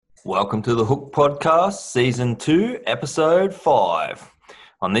Welcome to the Hook Podcast, Season 2, Episode 5.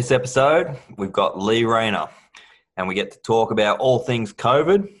 On this episode, we've got Lee Rayner, and we get to talk about all things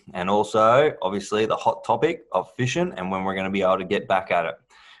COVID and also, obviously, the hot topic of fishing and when we're going to be able to get back at it.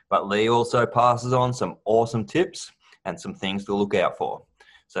 But Lee also passes on some awesome tips and some things to look out for.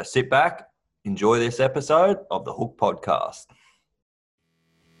 So sit back, enjoy this episode of the Hook Podcast.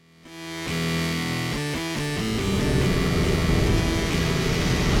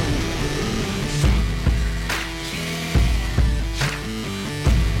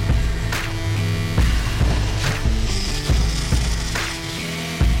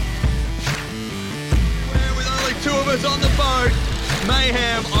 Two of us on the boat,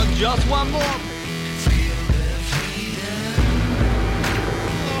 mayhem on just one more.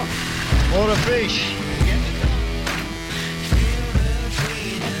 What a fish.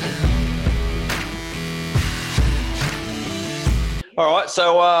 All right,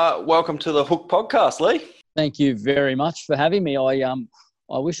 so welcome to the Hook Podcast, Lee. Thank you very much for having me. I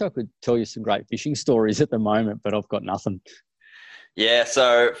wish I could tell you some great fishing stories at the moment, but I've got nothing. Yeah,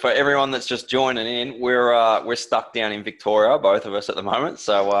 so for everyone that's just joining in, we're stuck down in Victoria, both of us at the moment.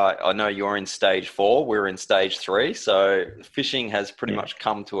 So I know you're in stage 4, we're in stage 3. So fishing has pretty much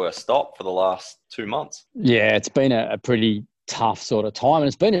come to a stop for the last 2 months. Yeah, it's been a pretty tough sort of time, and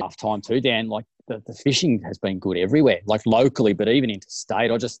it's been a tough time too, Dan. Like the fishing has been good everywhere, like locally, but even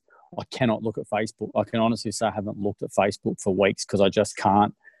interstate. I cannot look at Facebook. I can honestly say I haven't looked at Facebook for weeks because I just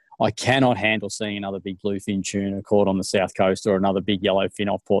can't. I cannot handle seeing another big bluefin tuna caught on the south coast or another big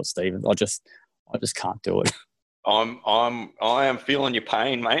yellowfin off Port Stephens. I just can't do it. I am feeling your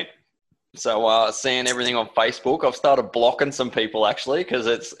pain, mate. So seeing everything on Facebook, I've started blocking some people actually because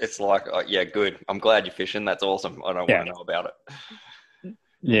it's like, yeah, good. I'm glad you're fishing. That's awesome. I don't want to know about it.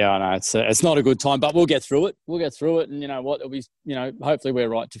 Yeah, I know it's not a good time, but we'll get through it. And you know what? It'll be, hopefully we're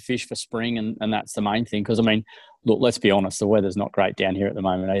right to fish for spring, and that's the main thing. Because I mean, look, let's be honest, the weather's not great down here at the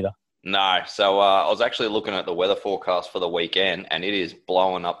moment either. No, so I was actually looking at the weather forecast for the weekend, and it is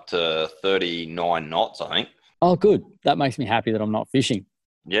blowing up to 39 knots, I think. Oh, good. That makes me happy that I'm not fishing.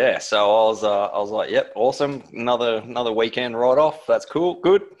 Yeah, so I was like, yep, awesome. Another weekend right off. That's cool.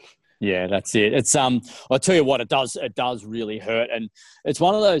 Good. Yeah, that's it. It's I'll tell you what, it does really hurt. And it's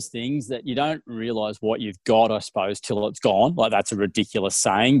one of those things that you don't realise what you've got, I suppose, till it's gone. Like that's a ridiculous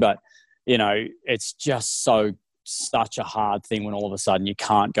saying, but it's just such a hard thing when all of a sudden you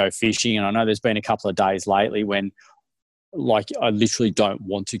can't go fishing. And I know there's been a couple of days lately when like I literally don't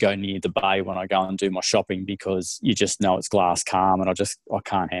want to go near the bay when I go and do my shopping because you just know it's glass calm and I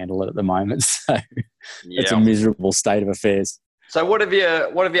can't handle it at the moment. So It's a miserable state of affairs. So what have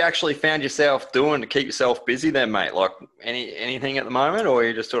you actually found yourself doing to keep yourself busy then, mate? Like anything at the moment, or are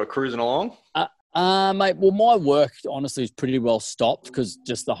you just sort of cruising along? Mate, well, my work honestly is pretty well stopped because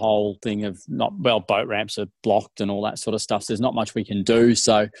just the whole thing of boat ramps are blocked and all that sort of stuff. So there's not much we can do.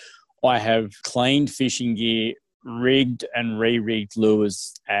 So I have cleaned fishing gear, rigged and re-rigged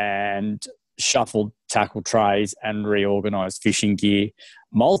lures and shuffled tackle trays and reorganised fishing gear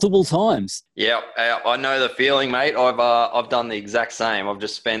multiple times. Yeah, I know the feeling, mate. I've done the exact same. I've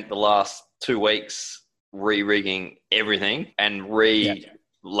just spent the last 2 weeks re-rigging everything and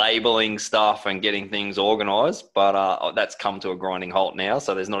labeling stuff and getting things organised, but that's come to a grinding halt now,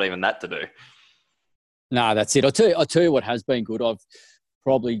 so there's not even that to do. No, that's it. I'll tell you what has been good. I've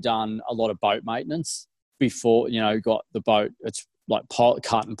probably done a lot of boat maintenance before, got the boat, it's like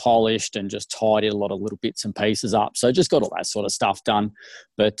cut and polished and just tidied a lot of little bits and pieces up. So just got all that sort of stuff done.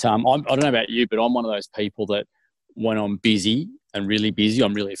 But I don't know about you, but I'm one of those people that when I'm busy and really busy,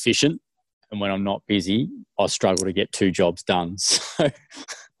 I'm really efficient. And when I'm not busy, I struggle to get 2 jobs done. So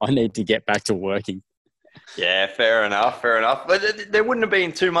I need to get back to working. Yeah, fair enough. But there wouldn't have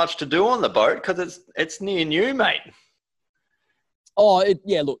been too much to do on the boat because it's near new, mate. Oh,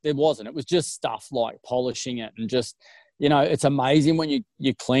 look, there wasn't. It was just stuff like polishing it and just, it's amazing when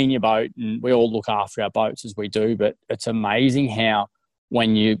you clean your boat, and we all look after our boats as we do, but it's amazing how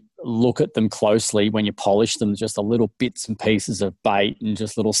when you look at them closely, when you polish them, just the little bits and pieces of bait and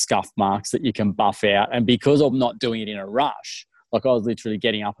just little scuff marks that you can buff out. And because I'm not doing it in a rush, like I was literally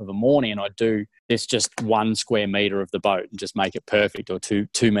getting up of a morning and I'd do this just 1 square metre of the boat and just make it perfect, or 2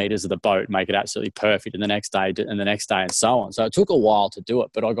 metres of the boat, make it absolutely perfect, and the next day and so on. So it took a while to do it,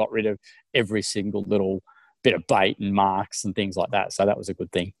 but I got rid of every single little bit of bait and marks and things like that. So that was a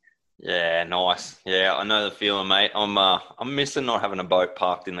good thing. Yeah, nice. Yeah, I know the feeling, mate. I'm missing not having a boat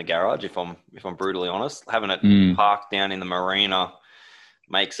parked in the garage. If I'm brutally honest, having it parked down in the marina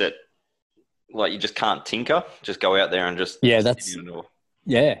makes it like you just can't tinker. Just go out there and just yeah.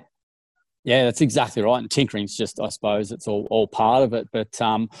 Yeah, that's exactly right. And tinkering's just, I suppose, it's all part of it. But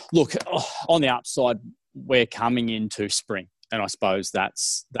look, on the upside, we're coming into spring, and I suppose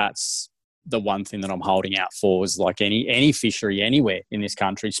that's the one thing that I'm holding out for is like any fishery anywhere in this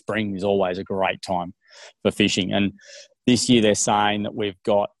country. Spring is always a great time for fishing, and this year they're saying that we're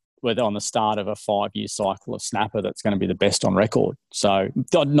on the start of a 5-year cycle of snapper that's going to be the best on record. So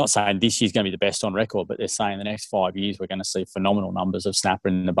I'm not saying this year's going to be the best on record, but they're saying the next 5 years we're going to see phenomenal numbers of snapper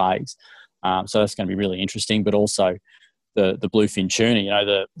in the bays. So that's going to be really interesting. But also the bluefin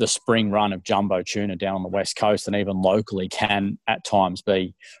tuna, the spring run of jumbo tuna down on the West Coast and even locally can at times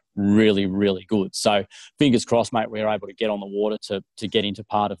be really, really good. So fingers crossed, mate, we're able to get on the water to get into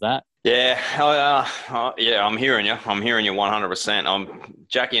part of that. Yeah, I'm hearing you. I'm hearing you 100%.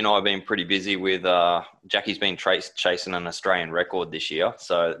 Jackie and I have been pretty busy with. Jackie's been chasing an Australian record this year,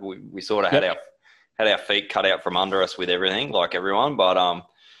 so we sort of had our feet cut out from under us with everything, like everyone. But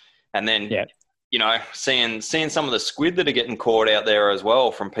and then seeing some of the squid that are getting caught out there as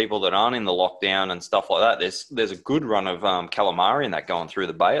well from people that aren't in the lockdown and stuff like that. There's a good run of calamari and that going through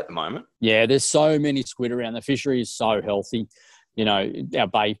the bay at the moment. Yeah, there's so many squid around. The fishery is so healthy.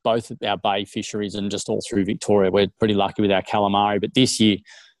 Both our bay fisheries and just all through Victoria, we're pretty lucky with our calamari. But this year,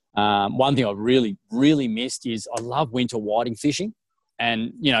 one thing I really, really missed is I love winter whiting fishing.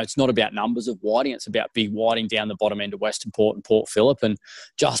 And, it's not about numbers of whiting. It's about big whiting down the bottom end of Western Port and Port Phillip. And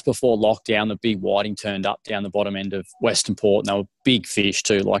just before lockdown, the big whiting turned up down the bottom end of Western Port. And they were big fish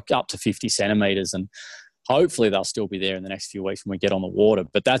too, like up to 50 centimetres. And hopefully they'll still be there in the next few weeks when we get on the water.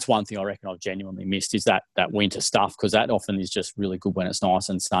 But that's one thing I reckon I've genuinely missed is that winter stuff, because that often is just really good when it's nice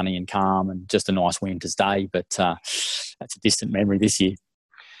and sunny and calm and just a nice winter's day. But that's a distant memory this year.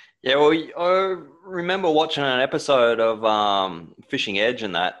 Yeah, well, I remember watching an episode of Fishing Edge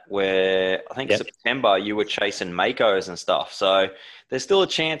and that where I think September you were chasing makos and stuff. So there's still a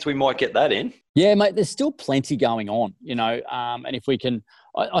chance we might get that in. Yeah, mate, there's still plenty going on, and if we can,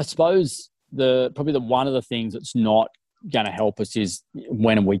 I suppose probably one of the things that's not going to help us is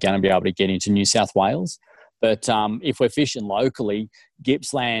when are we going to be able to get into New South Wales? But if we're fishing locally,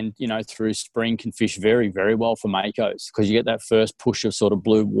 Gippsland, through spring can fish very, very well for makos because you get that first push of sort of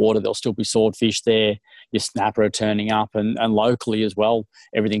blue water. There'll still be swordfish there. Your snapper are turning up and locally as well,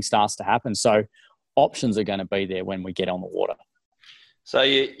 everything starts to happen. So options are going to be there when we get on the water. So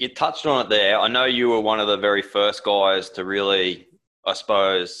you touched on it there. I know you were one of the very first guys to really, I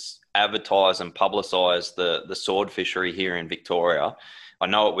suppose, advertise and publicise the sword fishery here in Victoria. I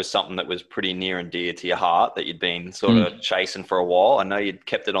know it was something that was pretty near and dear to your heart that you'd been sort of chasing for a while. I know you'd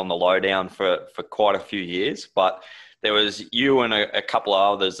kept it on the lowdown for quite a few years, but there was you and a couple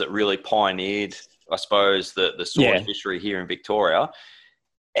of others that really pioneered, I suppose, the sword fishery here in Victoria.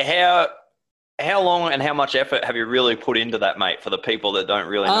 How long and how much effort have you really put into that, mate, for the people that don't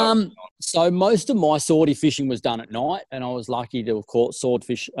really know? So most of my swordie fishing was done at night, and I was lucky to have caught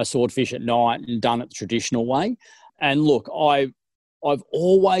a swordfish at night and done it the traditional way. And look, I've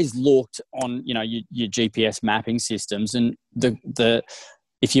always looked on, your GPS mapping systems, and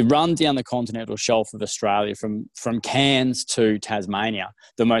if you run down the continental shelf of Australia from Cairns to Tasmania,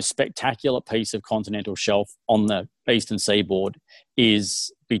 the most spectacular piece of continental shelf on the eastern seaboard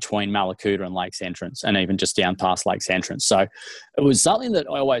is between Mallacoota and Lakes Entrance, and even just down past Lakes Entrance. So it was something that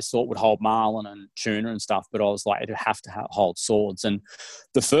I always thought would hold marlin and tuna and stuff, but I was like, it'd have to hold swords. And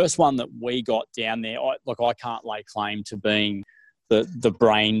the first one that we got down there, I can't lay claim to being the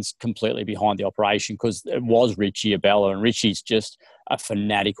brains completely behind the operation because it was Richie Abella, and Richie's just a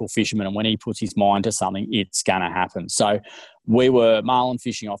fanatical fisherman, and when he puts his mind to something, it's going to happen. So we were marlin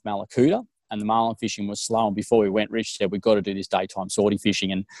fishing off Mallacoota, and the marlin fishing was slow, and before we went, Rich said, we've got to do this daytime swordie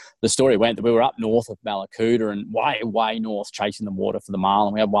fishing. And the story went that we were up north of Mallacoota and way north chasing the water for the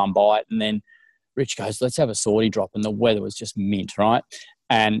marlin. We had one bite, and then Rich goes, let's have a swordie drop, and the weather was just mint, right?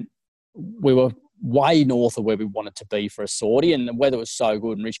 And we were way north of where we wanted to be for a sortie, and the weather was so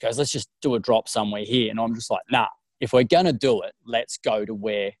good. And Rich goes, let's just do a drop somewhere here. And I'm just like, nah, if we're going to do it, let's go to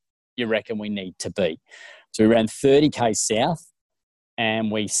where you reckon we need to be. So we ran 30K south,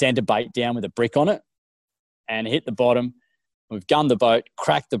 and we sent a bait down with a brick on it and hit the bottom. We've gunned the boat,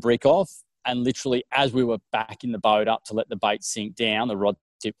 cracked the brick off, and literally as we were backing the boat up to let the bait sink down, the rod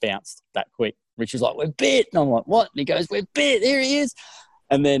tip bounced that quick. Rich is like, we're bit. And I'm like, what? And he goes, we're bit. Here he is.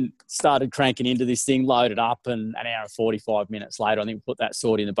 And then started cranking into this thing, loaded up, and an hour and 45 minutes later, I think we put that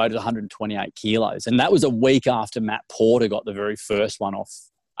sword in the boat at 128 kilos. And that was a week after Matt Porter got the very first one off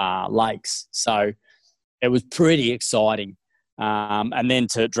Lakes. So it was pretty exciting. And then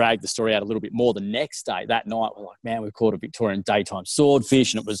to drag the story out a little bit more, the next day, that night, we're like, man, we caught a Victorian daytime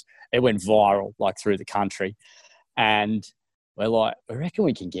swordfish, and it went viral, like through the country. And we're like, I reckon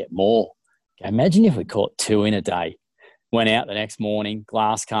we can get more. Imagine if we caught 2 in a day, went out the next morning,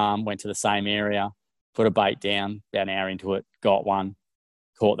 glass calm, went to the same area, put a bait down, about an hour into it, got one,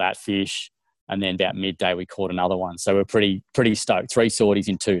 caught that fish, and then about midday we caught another one. So we're pretty stoked. 3 sorties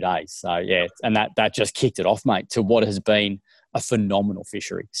in 2 days. So yeah, and that just kicked it off, mate, to what has been a phenomenal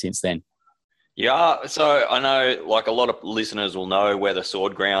fishery since then. Yeah, so I know like a lot of listeners will know where the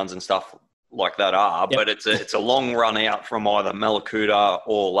sword grounds and stuff like that are, Yep. but it's a long run out from either Malakuta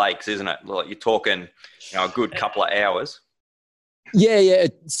or lakes, isn't it? Like you're talking, a good couple of hours. Yeah.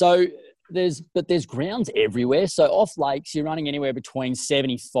 So there's grounds everywhere. So off lakes, you're running anywhere between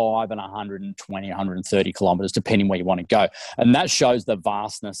 75 and 120, 130 kilometres, depending where you want to go. And that shows the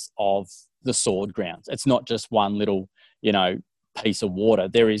vastness of the sword grounds. It's not just one little, piece of water.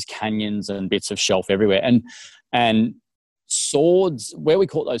 There is canyons and bits of shelf everywhere. And swords, where we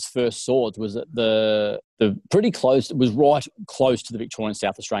caught those first swords was at the pretty close, it was right close to the Victorian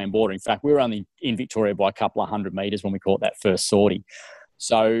South Australian border. In fact, we were only in Victoria by a couple of 100 metres when we caught that first swordie.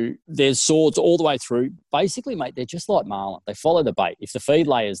 So there's swords all the way through. Basically, mate, they're just like marlin. They follow the bait. If the feed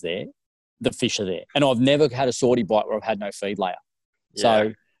layer's there, the fish are there. And I've never had a swordie bite where I've had no feed layer. Yeah.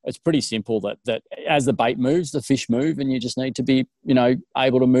 So it's pretty simple that as the bait moves, the fish move, and you just need to be,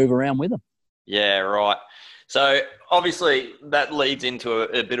 able to move around with them. Yeah, right. So obviously that leads into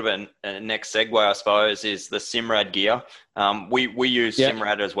a bit of a next segue, I suppose, is the Simrad gear. We use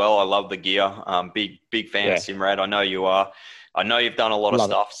Simrad as well. I love the gear. Big fan of Simrad. I know you are. I know you've done a lot of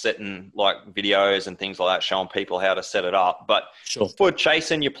stuff, setting like videos and things like that, showing people how to set it up. But for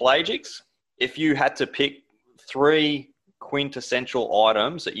chasing your pelagics, if you had to pick 3 quintessential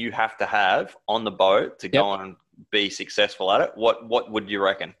items that you have to have on the boat to go and be successful at it, what would you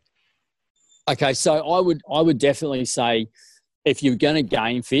reckon? Okay, so I would definitely say if you're going to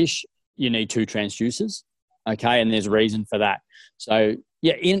game fish, you need 2 transducers. Okay, and there's a reason for that. So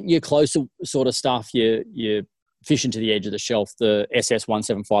in your closer sort of stuff, you're fishing to the edge of the shelf. The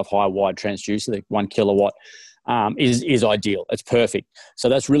SS175 high wide transducer, the 1 kilowatt, is ideal. It's perfect. So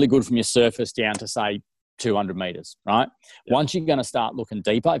that's really good from your surface down to say 200 meters, right? Yep. Once you're going to start looking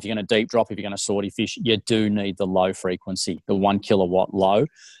deeper, if you're going to deep drop, if you're going to sortie fish, you do need the low frequency, the 1 kilowatt low.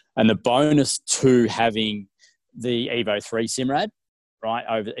 And the bonus to having the Evo 3 Simrad, right,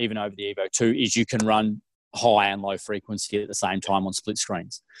 even over the Evo 2, is you can run high and low frequency at the same time on split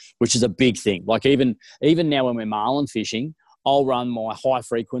screens, which is a big thing. Like even now when we're marlin fishing, I'll run my high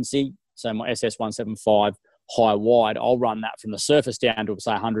frequency, so my SS175 high wide, I'll run that from the surface down to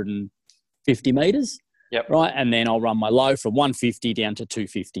say 150 meters. Yep. Right. And then I'll run my low from 150 down to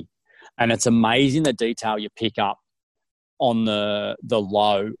 250. And it's amazing the detail you pick up on the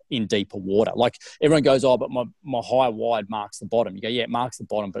low in deeper water. Like everyone goes, but my high wide marks the bottom. You go, yeah, it marks the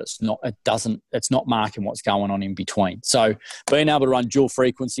bottom, but it's not marking what's going on in between. So being able to run dual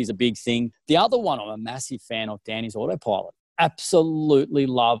frequency is a big thing. The other one I'm a massive fan of, Dan, is autopilot. Absolutely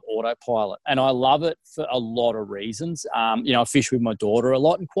love autopilot. And I love it for a lot of reasons. I fish with my daughter a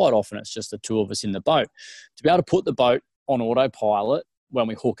lot, and quite often it's just the 2 of us in the boat. To be able to put the boat on autopilot when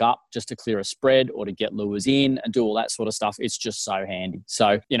we hook up just to clear a spread or to get lures in and do all that sort of stuff, it's just so handy.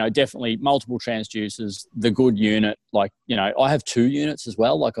 So, definitely multiple transducers, the good unit. Like, I have 2 units as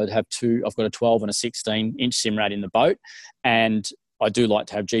well. Like I've got a 12 and a 16-inch Simrad in the boat. And I do like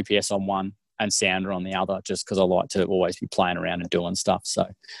to have GPS on one and sounder on the other, just because I like to always be playing around and doing stuff. So,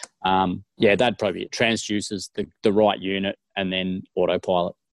 that'd probably be it. Transducers, the right unit, and then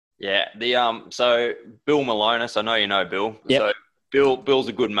autopilot. Yeah. So Bill Malonis, I know you know Bill. Yep. So Bill's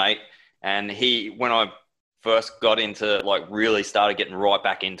a good mate, and when I first got into really started getting right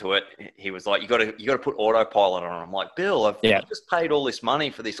back into it, he was like, you got to put autopilot on. I'm like, Bill, I've just paid all this money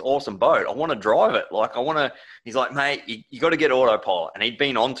for this awesome boat. I want to drive it. He's like, mate, you got to get autopilot. And he'd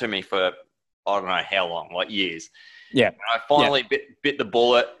been on to me for, I don't know how long, years. Yeah. And I finally bit the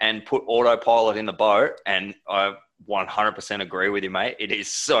bullet and put autopilot in the boat. And I 100% agree with you, mate. It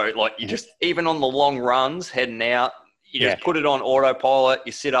is so you just, even on the long runs heading out, you just put it on autopilot.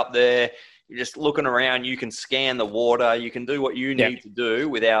 You sit up there, you're just looking around. You can scan the water. You can do what you need to do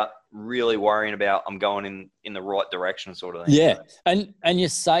without really worrying about I'm going in the right direction sort of thing. Yeah. And you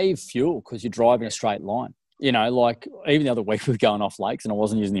save fuel because you're driving a straight line. Even the other week we were going off lakes and I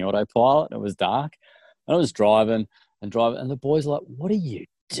wasn't using the autopilot. It was dark. And I was driving, and the boys were like, what are you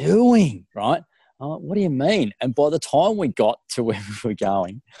doing? Right? I'm like, what do you mean? And by the time we got to where we were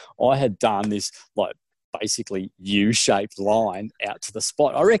going, I had done this basically U-shaped line out to the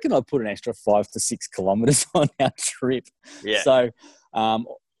spot. I reckon I put an extra 5 to 6 kilometres on our trip. Yeah. So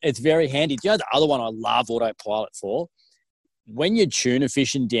it's very handy. The other one I love autopilot for? When you're tuna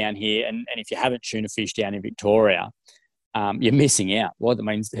fishing down here, and if you haven't tuna fished down in Victoria, you're missing out. Well, that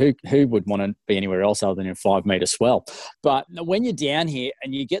means who would want to be anywhere else other than in a 5 metre swell? But when you're down here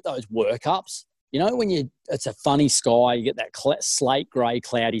and you get those workups, it's a funny sky, you get that slate grey,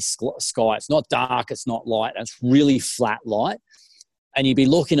 cloudy sky. It's not dark, it's not light, it's really flat light. And you'd be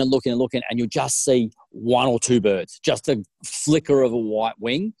looking and looking and looking, and you'll just see 1 or 2 birds, just a flicker of a white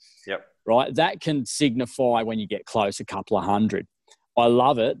wing. Yep. Right? That can signify when you get close a couple of hundred. I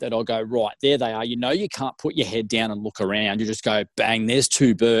love it that I'll go, right, there they are. You can't put your head down and look around. You just go, bang, there's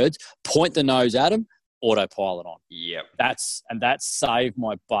 2 birds, point the nose at them, autopilot on. Yep. That's saved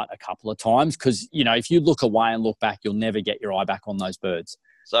my butt a couple of times because, if you look away and look back, you'll never get your eye back on those birds.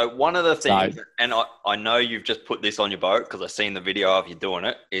 So one of the things, and I know you've just put this on your boat because I've seen the video of you doing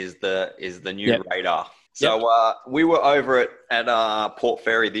it, is the new radar. So we were over at Port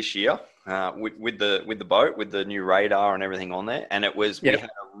Fairy this year with the boat, with the new radar and everything on there, and we had a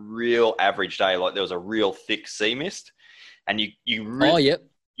real average day. Like there was a real thick sea mist, and you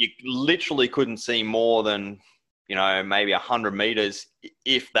literally couldn't see more than maybe 100 meters,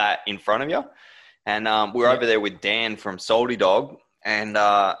 if that, in front of you. And we were over there with Dan from Salty Dog. And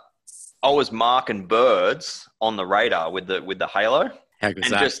I was marking birds on the radar with the halo,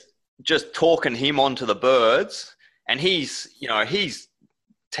 and just talking him onto the birds. And he's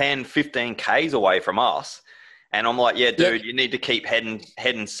 10, 15 Ks away from us. And I'm like, yeah, dude, you need to keep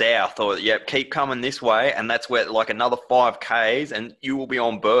heading south, or keep coming this way. And that's where like another 5 Ks and you will be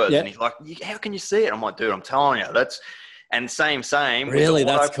on birds. And he's like, how can you see it? I'm like, dude, I'm telling you, same. Really,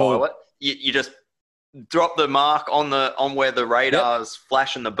 that's cool. You just drop the mark on where the radar's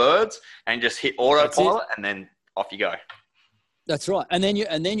flashing the birds and just hit autopilot, and then off you go. That's right. And then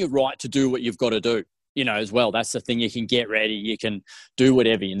you're right to do what you've got to do, as well. That's the thing. You can get ready. You can do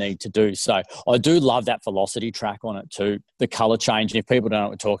whatever you need to do. So I do love that velocity track on it too. The color change. And if people don't know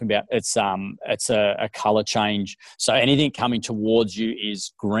what we're talking about, it's a color change. So anything coming towards you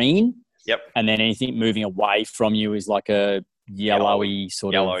is green. Yep. And then anything moving away from you is like a yellowy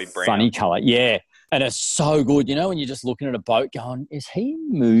brown. Funny color. Yeah. And it's so good, when you're just looking at a boat going, is he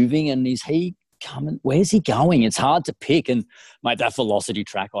moving and is he coming? Where's he going? It's hard to pick. And, mate, that velocity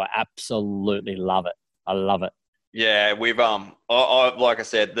track, I absolutely love it. I love it. Yeah, we've like I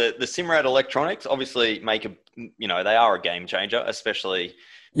said, the Simrad electronics obviously they are a game changer, especially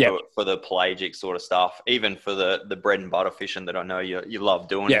for the pelagic sort of stuff. Even for the bread and butter fishing that I know you love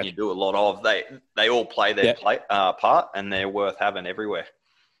doing and you do a lot of. They all play their part, and they're worth having everywhere.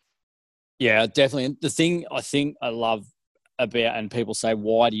 Yeah, definitely. The thing I think I love about, and people say,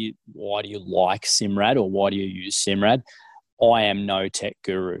 why do you like Simrad or why do you use Simrad? I am no tech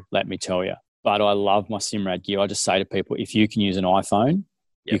guru, let me tell you, but I love my Simrad gear. I just say to people, if you can use an iPhone,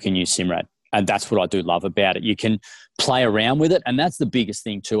 you can use Simrad. And that's what I do love about it. You can play around with it. And that's the biggest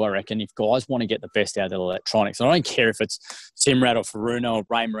thing too, I reckon. If guys want to get the best out of their electronics, and I don't care if it's Simrad or Furuno or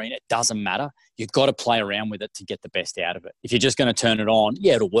Ray Marine, it doesn't matter. You've got to play around with it to get the best out of it. If you're just going to turn it on,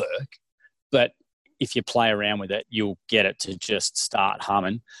 it'll work. But if you play around with it, you'll get it to just start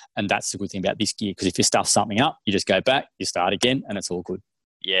humming. And that's the good thing about this gear, because if you stuff something up, you just go back, you start again, and it's all good.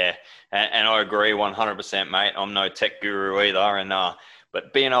 Yeah, and I agree 100%, mate. I'm no tech guru either,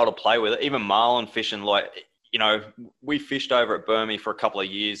 but being able to play with it, even marlin fishing, we fished over at Burmese for a couple of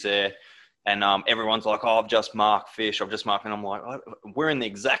years there, and everyone's like, oh, I've just marked fish. And I'm like, we're in the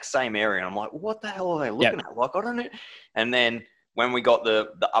exact same area. And I'm like, what the hell are they looking at? Like, I don't know. And then when we got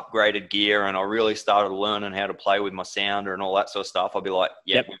the upgraded gear and I really started learning how to play with my sounder and all that sort of stuff, I'll be like,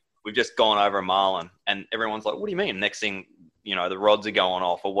 we've just gone over a marlin. And everyone's like, what do you mean? Next thing, the rods are going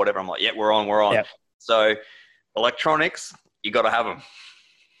off or whatever. I'm like, we're on. Yep. So electronics, you got to have them.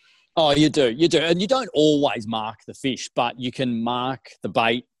 Oh, you do. And you don't always mark the fish, but you can mark the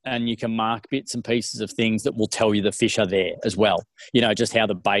bait and you can mark bits and pieces of things that will tell you the fish are there as well. Just how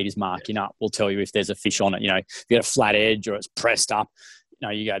the bait is marking up will tell you if there's a fish on it. If you got a flat edge or it's pressed up,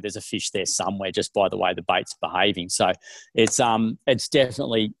 you go, there's a fish there somewhere just by the way the bait's behaving. So it's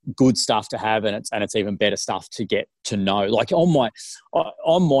definitely good stuff to have, and it's even better stuff to get to know. Like on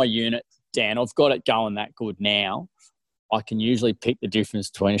my unit, Dan, I've got it going that good now. I can usually pick the difference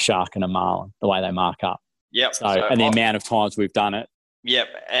between a shark and a marlin, the way they mark up. Yep. And the amount of times we've done it. Yep.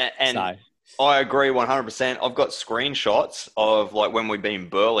 And I agree 100%. I've got screenshots of like when we've been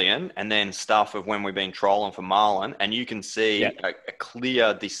burleying and then stuff of when we've been trolling for marlin, and you can see a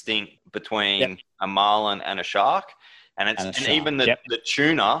clear distinct between a marlin and a shark. And even the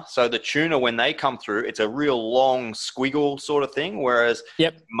tuna. So the tuna, when they come through, it's a real long squiggle sort of thing, whereas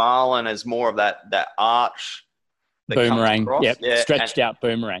marlin is more of that arch. Boomerang. Stretched out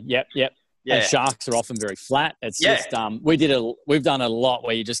boomerang. Yep. Yeah. And sharks are often very flat. It's just we've done it a lot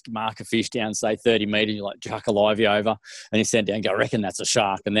where you just mark a fish down, say 30 metres, you like chuck a livey over, and you send down and go, I reckon that's a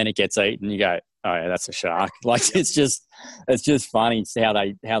shark, and then it gets eaten. You go, oh yeah, that's a shark. Like it's just funny how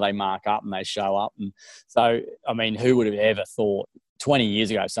they mark up and they show up. And so I mean, who would have ever thought 20 years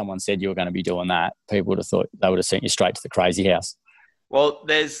ago if someone said you were going to be doing that? People would have thought they would have sent you straight to the crazy house. Well,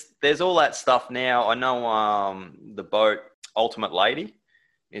 there's all that stuff now. I know the boat Ultimate Lady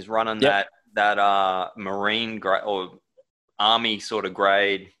is running that marine grade or army sort of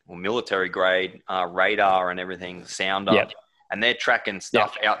grade or military grade radar and everything, sounder, and they're tracking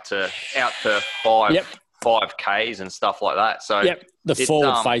stuff out to 5Ks and stuff like that. So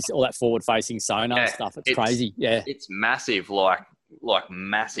the forward facing sonar stuff. It's crazy. Yeah, it's massive, like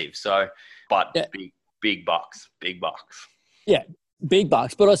massive. So, but big bucks. Yeah. Big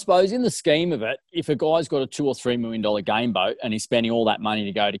bucks, but I suppose in the scheme of it, if a guy's got a $2 or $3 million game boat and he's spending all that money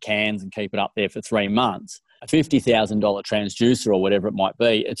to go to Cairns and keep it up there for 3 months, a $50,000 transducer or whatever it might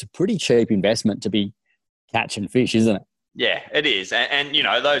be, it's a pretty cheap investment to be catching fish, isn't it? Yeah, it is, and you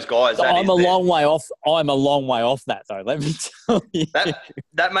know those guys. I'm a long way off that though. Let me tell you.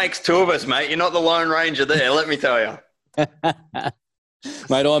 That makes two of us, mate. You're not the Lone Ranger there. Let me tell you.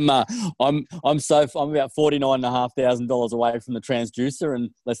 Mate, I'm about $49,500 away from the transducer, and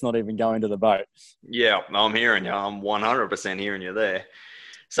let's not even go into the boat. Yeah, I'm hearing you. I'm 100% hearing you there.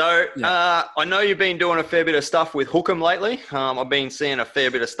 So I know you've been doing a fair bit of stuff with Hook'em lately. I've been seeing a fair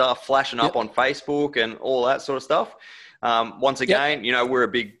bit of stuff flashing up on Facebook and all that sort of stuff. Once again, you know, we're a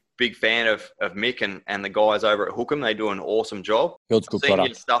big fan of Mick and the guys over at Hook'em. They do an awesome job. Builds good product.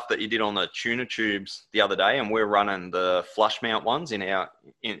 Your stuff that you did on the tuna tubes the other day, and we're running the flush mount ones in the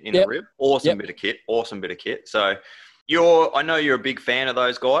rib. Awesome bit of kit. So I know you're a big fan of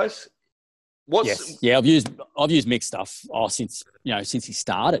those guys. I've used Mick's stuff since he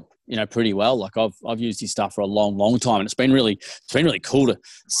started, pretty well. Like I've used his stuff for a long time, and it's been really cool to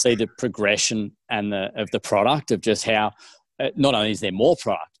see the progression of the product, of just how not only is there more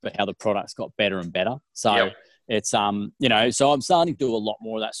product, but how the product's got better and better. So it's, so I'm starting to do a lot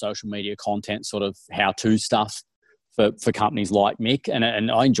more of that social media content, sort of how-to stuff for companies like Mick.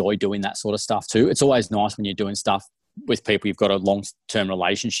 And I enjoy doing that sort of stuff too. It's always nice when you're doing stuff with people you've got a long-term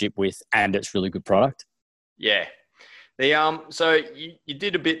relationship with and it's really good product. Yeah. So you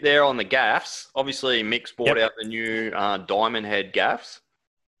did a bit there on the gaffs. Obviously, Mick's brought out the new diamond head gaffs.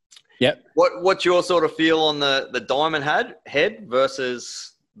 Yep. What's your sort of feel on the diamond head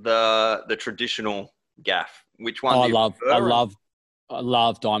versus the traditional gaff? Which one? I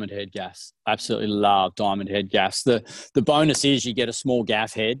love diamond head gaffs. Absolutely love diamond head gaffs. The bonus is you get a small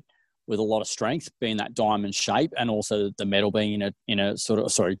gaff head with a lot of strength, being that diamond shape, and also the metal being in a sort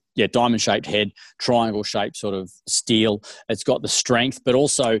of diamond shaped head, triangle shaped sort of steel. It's got the strength, but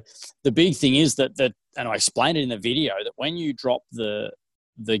also the big thing is that and I explained it in the video, that when you drop the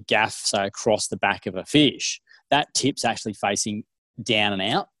gaff, say, across the back of a fish, that tip's actually facing down and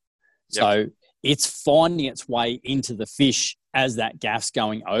out. Yep. So it's finding its way into the fish as that gaff's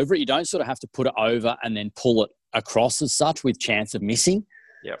going over it. You don't sort of have to put it over and then pull it across as such with chance of missing.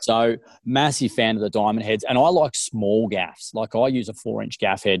 Yep. So massive fan of the diamond heads. And I like small gaffs. Like I use a 4-inch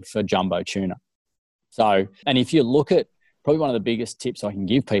gaff head for jumbo tuna. So, and if you look at probably one of the biggest tips I can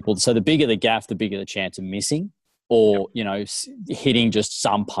give people, so the bigger the gaff, the bigger the chance of missing, or, hitting just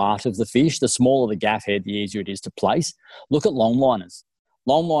some part of the fish. The smaller the gaff head, the easier it is to place. Look at longliners.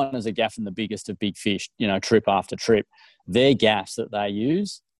 Longliners are gaffing the biggest of big fish, trip after trip. Their gaffs that they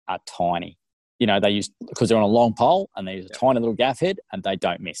use are tiny. They use, because they're on a long pole, and they use a tiny little gaff head, and they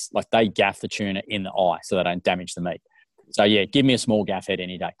don't miss. Like they gaff the tuna in the eye so they don't damage the meat. So give me a small gaff head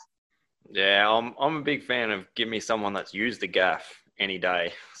any day. Yeah, I'm a big fan of give me someone that's used a gaff any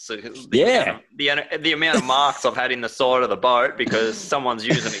day. So the amount of marks I've had in the side of the boat because someone's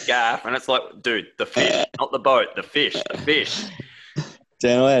using a gaff, and it's like, dude, the fish, not the boat, the fish.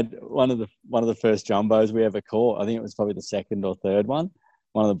 Dan, I had one of the first jumbos we ever caught. I think it was probably the second or third one.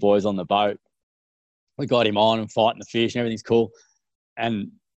 One of the boys on the boat, we got him on and fighting the fish and everything's cool. And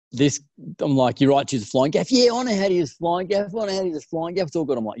I'm like, you're right to use a flying gaff? Yeah, I know how to use flying gaff. It's all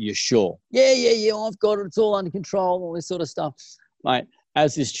good. I'm like, you're sure? Yeah, I've got it. It's all under control, all this sort of stuff. Mate,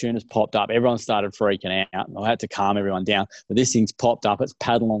 as this tuna's popped up, everyone started freaking out. I had to calm everyone down. But this thing's popped up. It's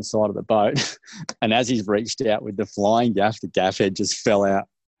paddling on the side of the boat. And as he's reached out with the flying gaff, the gaff head just fell out.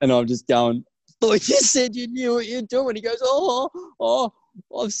 And I'm just going, I just said you knew what you're doing. He goes, oh,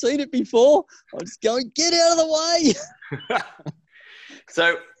 I've seen it before. I'm just going, get out of the way.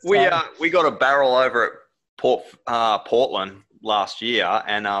 So we got a barrel over at Portland last year,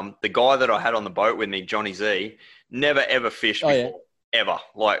 and the guy that I had on the boat with me, Johnny Z, never ever fished before. ever.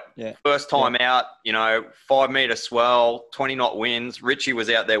 Like Yeah. first time out, 5 meter swell, 20 knot winds. Richie was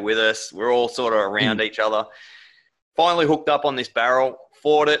out there with us. We're all sort of around each other. Finally hooked up on this barrel,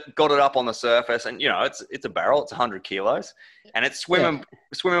 fought it, got it up on the surface, and it's a barrel, it's 100 kilos, and it's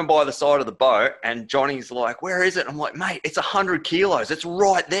swimming by the side of the boat. And Johnny's like, "Where is it?" I'm like, "Mate, it's 100 kilos. It's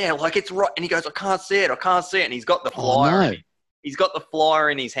right there. Like it's right." And he goes, "I can't see it. And he's got the flyer. No. He's got the flyer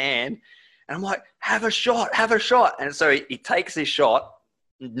in his hand, and I'm like, "Have a shot. And so he takes his shot,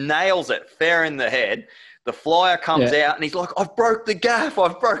 nails it fair in the head. The flyer comes out, and he's like, "I've broke the gaff.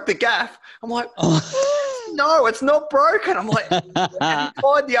 I'm like, "No, it's not broken." I'm like, "Have you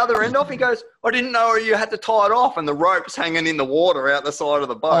tied the other end off?" He goes, "I didn't know you had to tie it off." And the rope's hanging in the water out the side of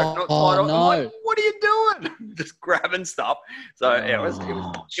the boat. Not tied off. No. I'm like, "What are you doing?" Just grabbing stuff. So it was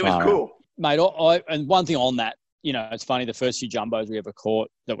cool. Mate, and one thing on that, it's funny, the first few jumbos we ever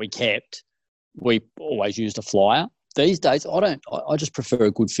caught that we kept, we always used a flyer. These days, I just prefer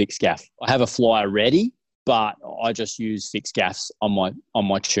a good fixed gaff. I have a flyer ready, but I just use fixed gaffs on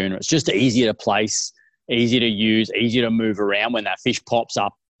my tuna. It's just easier to place, easier to use, easier to move around when that fish pops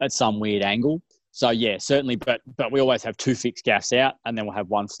up at some weird angle. So yeah, certainly, but we always have 2 fixed gaffs out, and then we'll have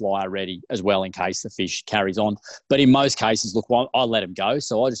 1 flyer ready as well in case the fish carries on. But in most cases, look, I let them go.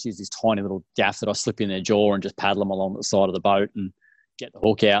 So I just use this tiny little gaff that I slip in their jaw and just paddle them along the side of the boat and get the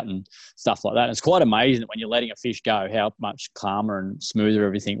hook out and stuff like that. And it's quite amazing that when you're letting a fish go, how much calmer and smoother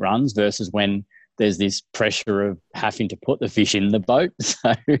everything runs versus when there's this pressure of having to put the fish in the boat.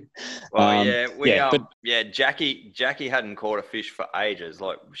 So, Jackie hadn't caught a fish for ages.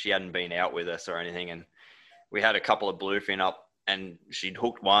 Like she hadn't been out with us or anything. And we had a couple of bluefin up, and she'd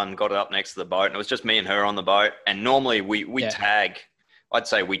hooked one, got it up next to the boat, and it was just me and her on the boat. And normally we tag, I'd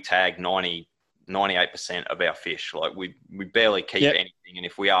say we tag 98% of our fish. Like we barely keep anything. And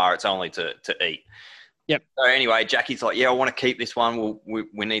if we are, it's only to eat. Yep. So anyway, Jackie's like, "Yeah, I want to keep this one.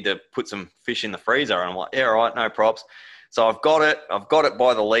 We need to put some fish in the freezer." And I'm like, "Yeah, all right, no props." So I've got it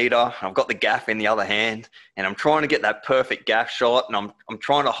by the leader. I've got the gaff in the other hand, and I'm trying to get that perfect gaff shot. And I'm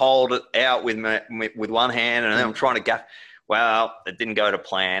trying to hold it out with one hand, and then I'm trying to gaff. Well, it didn't go to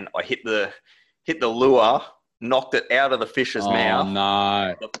plan. I hit the lure, knocked it out of the fish's mouth. Oh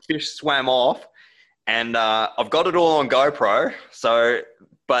no! The fish swam off, and I've got it all on GoPro.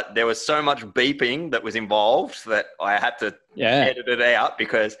 But there was so much beeping that was involved that I had to edit it out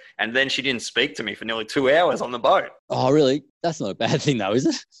and then she didn't speak to me for nearly 2 hours on the boat. Oh, really? That's not a bad thing though, is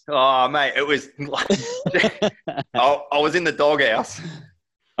it? Oh, mate, it was like, I was in the doghouse.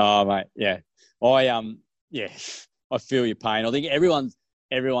 Oh, mate, yeah. I feel your pain. I think everyone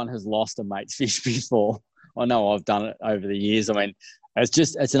has lost a mate's fish before. I know I've done it over the years. I mean,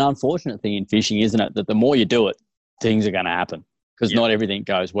 it's an unfortunate thing in fishing, isn't it? That the more you do it, things are going to happen. Because not everything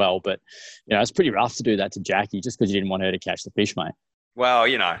goes well. But, it's pretty rough to do that to Jackie just because you didn't want her to catch the fish, mate. Well,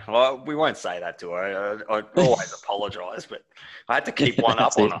 we won't say that to her. I always apologise, but I had to keep one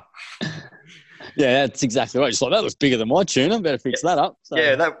up on her. Yeah, that's exactly right. Just like, that was bigger than my tuna. Better fix that up. So.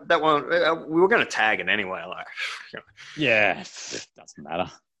 Yeah, that one, we were going to tag it anyway. Yeah, doesn't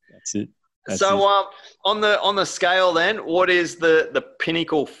matter. That's it. On the scale then, what is the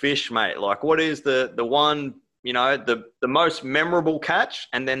pinnacle fish, mate? Like, what is the one... the most memorable catch,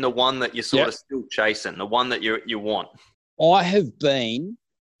 and then the one that you're sort of still chasing, the one that you want? I have been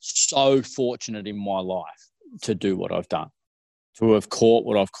so fortunate in my life to do what I've done, to have caught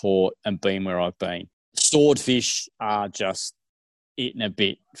what I've caught and been where I've been. Swordfish are just it in a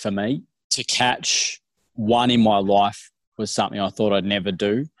bit for me. To catch one in my life was something I thought I'd never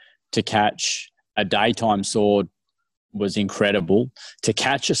do. To catch a daytime sword was incredible. To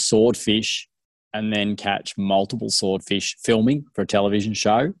catch a swordfish and then catch multiple swordfish filming for a television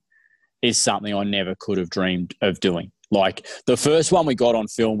show is something I never could have dreamed of doing. Like the first one we got on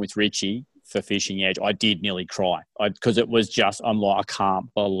film with Richie for Fishing Edge, I did nearly cry because it was just, I'm like, I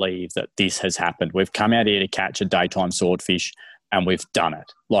can't believe that this has happened. We've come out here to catch a daytime swordfish and we've done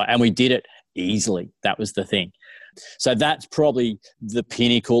it. And we did it easily. That was the thing. So that's probably the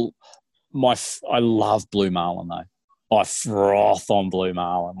pinnacle. I love blue marlin though. I froth on blue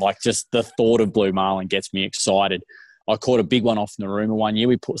marlin. Like just the thought of blue marlin gets me excited. I caught a big one off Narooma one year.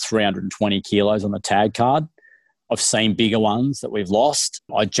 We put 320 kilos on the tag card. I've seen bigger ones that we've lost.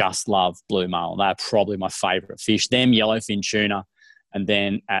 I just love blue marlin. They're probably my favourite fish. Them, yellowfin tuna, and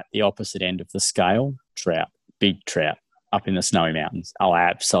then at the opposite end of the scale, trout, big trout up in the Snowy Mountains. I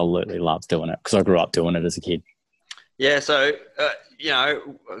absolutely love doing it because I grew up doing it as a kid. Yeah, so,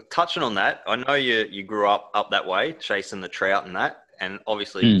 touching on that, I know you grew up that way, chasing the trout and that, and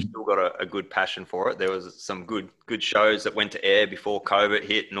obviously you've still got a good passion for it. There was some good shows that went to air before COVID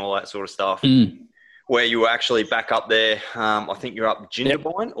hit and all that sort of stuff. where you were actually back up there. I think you're up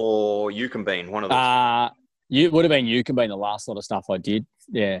Jindabyne or Yukonbean, one of those. You would have been Yukonbean, the last lot of stuff I did.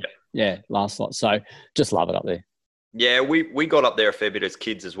 Yeah, last lot. So just love it up there. Yeah, we got up there a fair bit as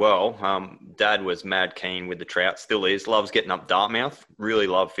kids as well. Dad was mad keen with the trout, still is. Loves getting up Dartmouth. Really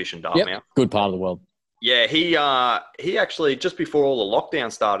love fishing Dartmouth. Yep, good part of the world. Yeah, he actually, just before all the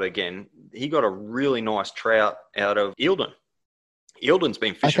lockdown started again, he got a really nice trout out of Eildon. Eildon's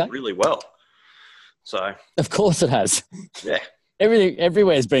been fishing really well. So of course it has. Yeah.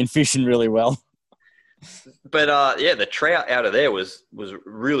 Everywhere's been fishing really well. But the trout out of there was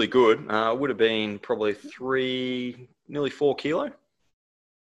really good. Would have been probably nearly 4 kilo.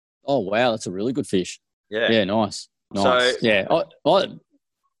 Oh wow, that's a really good fish. Yeah, nice. So yeah,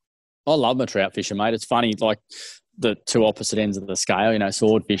 I love my trout fishing, mate. It's funny, like the two opposite ends of the scale.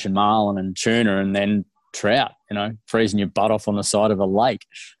 Swordfish and marlin and tuna, and then trout. Freezing your butt off on the side of a lake.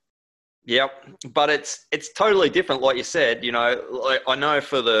 Yep, but it's totally different, like you said. Like I know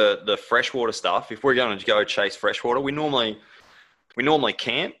for the freshwater stuff, if we're going to go chase freshwater, we normally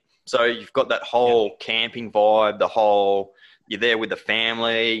camp. So you've got that whole camping vibe, you're there with the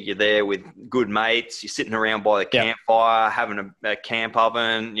family, you're there with good mates, you're sitting around by the campfire, having a camp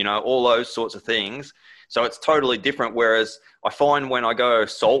oven, all those sorts of things. So it's totally different. Whereas I find when I go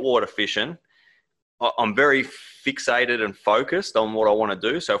saltwater fishing, I'm very fixated and focused on what I want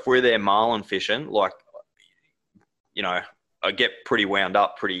to do. So if we're there marlin fishing, like, I get pretty wound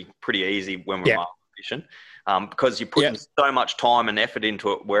up pretty easy when we're marlin fishing, because you're putting so much time and effort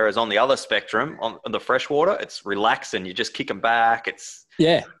into it. Whereas on the other spectrum, on the freshwater, it's relaxing. You're just kicking back. It's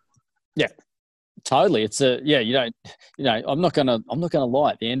totally. It's I'm not gonna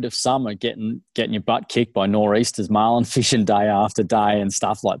lie. At the end of summer, getting your butt kicked by nor'easters, marlin fishing day after day and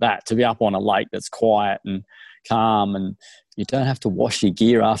stuff like that. To be up on a lake that's quiet and calm, and you don't have to wash your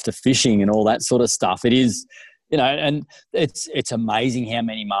gear after fishing and all that sort of stuff. It is, and it's amazing how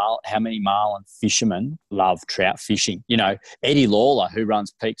many marlin fishermen love trout fishing. Eddie Lawler, who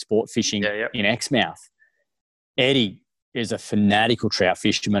runs Peak Sport Fishing in Exmouth, Eddie is a fanatical trout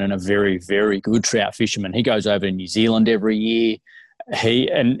fisherman and a very, very good trout fisherman. He goes over to New Zealand every year.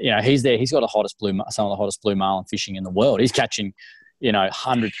 He's there. He's got some of the hottest blue marlin fishing in the world. He's catching,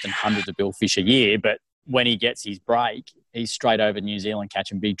 hundreds and hundreds of billfish a year. But when he gets his break, he's straight over to New Zealand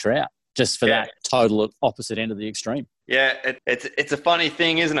catching big trout. Just for that total opposite end of the extreme. Yeah, it's a funny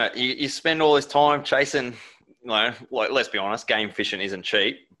thing, isn't it? You spend all this time chasing. Like, let's be honest, game fishing isn't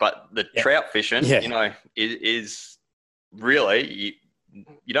cheap, but the trout fishing, is really,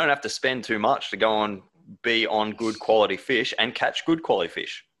 you don't have to spend too much to go and be on good quality fish and catch good quality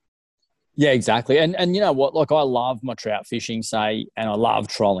fish. Yeah, exactly. And you know what? Like, I love my trout fishing, and I love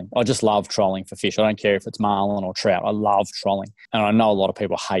trolling. I just love trolling for fish. I don't care if it's marlin or trout. I love trolling. And I know a lot of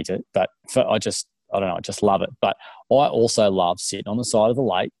people hate it, but I just love it. But I also love sitting on the side of the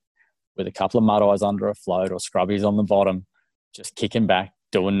lake with a couple of mud eyes under a float or scrubbies on the bottom, just kicking back,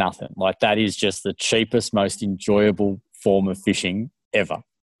 doing nothing. Like, that is just the cheapest, most enjoyable form of fishing ever.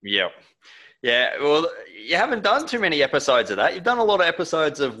 Yeah. Yeah, well, you haven't done too many episodes of that. You've done a lot of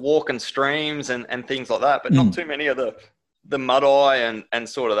episodes of walking streams and things like that, but not too many of the mud eye and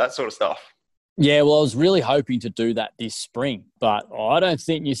sort of that sort of stuff. Yeah, well, I was really hoping to do that this spring, but I don't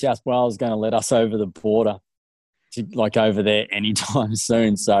think New South Wales is going to let us over the border over there anytime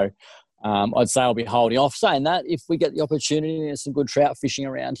soon. So I'd say I'll be holding off. Saying that, if we get the opportunity and there's some good trout fishing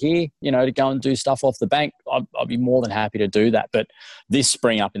around here, to go and do stuff off the bank, I'd be more than happy to do that. But this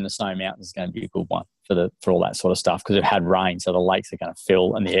spring up in the Snow Mountains is going to be a good one for all that sort of stuff, because it had rain, so the lakes are going to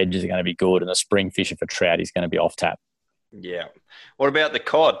fill and the edges are going to be good, and the spring fishing for trout is going to be off tap. Yeah. What about the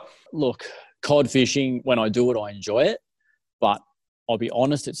cod? Look, cod fishing, when I do it, I enjoy it, but I'll be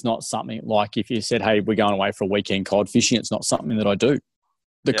honest, it's not something like if you said, hey, we're going away for a weekend cod fishing, it's not something that I do.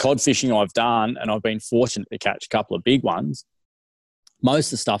 The cod fishing I've done, and I've been fortunate to catch a couple of big ones, most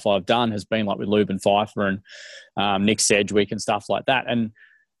of the stuff I've done has been like with Leuben Pfeiffer and Nick Sedgwick and stuff like that. And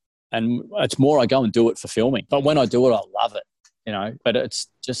it's more I go and do it for filming. But when I do it, I love it, But it's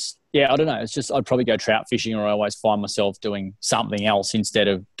just, I don't know. It's just I'd probably go trout fishing, or I always find myself doing something else instead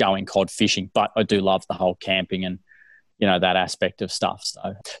of going cod fishing. But I do love the whole camping and, that aspect of stuff.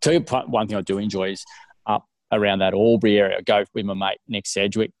 So tell you one thing I do enjoy is around that Albury area. I go with my mate Nick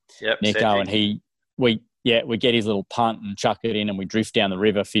Sedgwick, Nico, Sedgwick. And we get his little punt and chuck it in, and we drift down the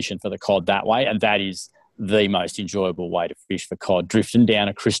river fishing for the cod that way. And that is the most enjoyable way to fish for cod, drifting down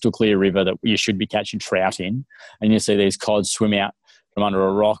a crystal clear river that you should be catching trout in, and you see these cods swim out from under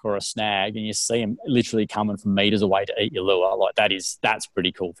a rock or a snag, and you see them literally coming from meters away to eat your lure. Like, that's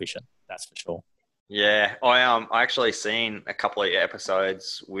pretty cool fishing. That's for sure. Yeah, I actually seen a couple of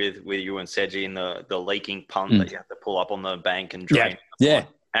episodes with you and Seji in the leaking punt that you have to pull up on the bank and Yeah, drain. yeah.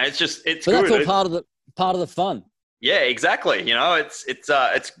 And it's But good. that's all part of the fun. Yeah, exactly. You know,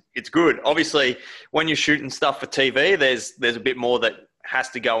 it's good. Obviously, when you're shooting stuff for TV, there's a bit more that has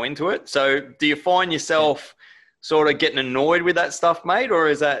to go into it. So, do you find yourself sort of getting annoyed with that stuff, mate, or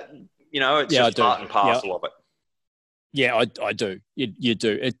is that it's Yeah, I just do. part and parcel of it? Yeah, I do. You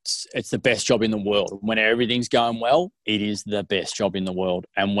do. It's the best job in the world. When everything's going well, it is the best job in the world.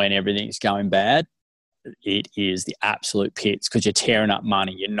 And when everything's going bad, it is the absolute pits because you're tearing up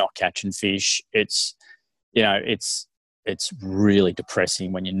money. You're not catching fish. It's really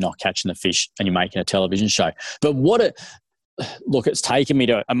depressing when you're not catching the fish and you're making a television show. But look, it's taken me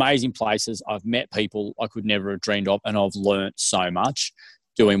to amazing places. I've met people I could never have dreamed of, and I've learnt so much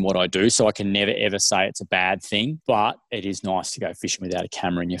doing what I do. So I can never, ever say it's a bad thing, but it is nice to go fishing without a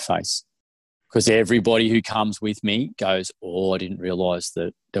camera in your face because everybody who comes with me goes, oh, I didn't realise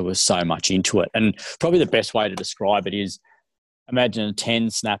that there was so much into it. And probably the best way to describe it is imagine a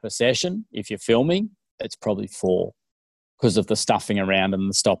 10 snapper session. If you're filming, it's probably 4 because of the stuffing around and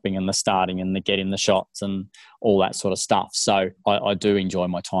the stopping and the starting and the getting the shots and all that sort of stuff. So I do enjoy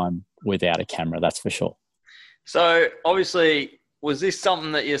my time without a camera, that's for sure. So obviously, was this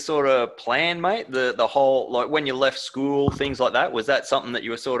something that you sort of planned, mate? The whole, like when you left school, things like that, was that something that you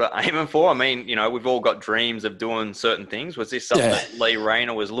were sort of aiming for? I mean, we've all got dreams of doing certain things. Was this something that Lee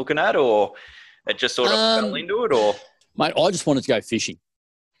Rayner was looking at, or it just sort of fell into it, or? Mate, I just wanted to go fishing.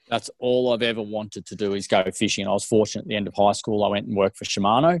 That's all I've ever wanted to do is go fishing. And I was fortunate at the end of high school, I went and worked for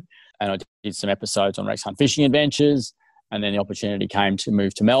Shimano and I did some episodes on Rex Hunt Fishing Adventures. And then the opportunity came to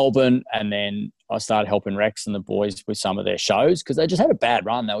move to Melbourne. And then I started helping Rex and the boys with some of their shows because they just had a bad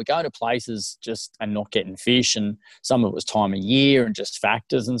run. They were going to places and not getting fish. And some of it was time of year and just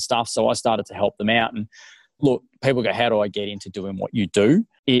factors and stuff. So I started to help them out. And look, people go, how do I get into doing what you do?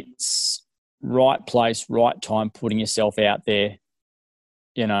 It's right place, right time, putting yourself out there.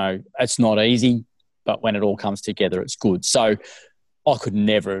 It's not easy, but when it all comes together, it's good. So I could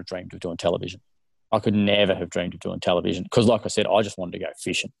never have dreamed of doing television. I could never have dreamed of doing television because, like I said, I just wanted to go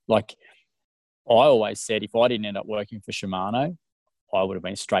fishing. Like I always said, if I didn't end up working for Shimano, I would have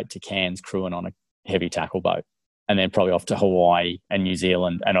been straight to Cairns crewing on a heavy tackle boat and then probably off to Hawaii and New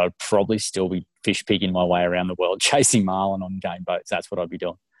Zealand. And I'd probably still be fish pigging my way around the world, chasing marlin on game boats. That's what I'd be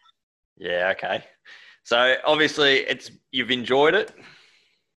doing. Yeah, okay. So obviously you've enjoyed it.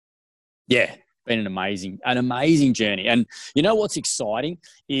 Yeah, been an amazing journey. And you know what's exciting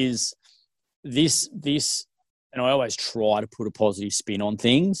is this, and I always try to put a positive spin on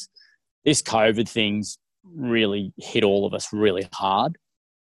things. This COVID thing's really hit all of us really hard.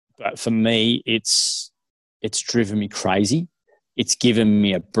 But for me, it's driven me crazy. It's given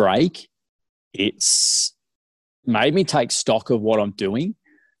me a break. It's made me take stock of what I'm doing.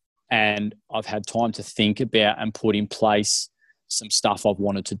 And I've had time to think about and put in place some stuff I've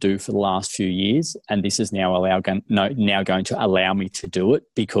wanted to do for the last few years. And this is now going to allow me to do it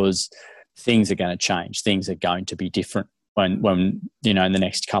because things are going to change. Things are going to be different when in the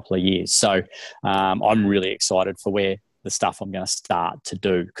next couple of years. So I'm really excited for where the stuff I'm going to start to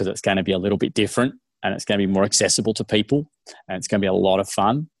do because it's going to be a little bit different and it's going to be more accessible to people and it's going to be a lot of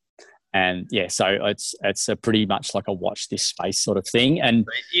fun. And yeah, so it's a pretty much like a watch this space sort of thing. And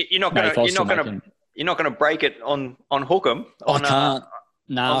you're not going to break it on Hook'em. I can't.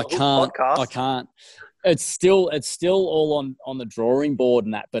 I can't. Podcast. I can't. It's still all on the drawing board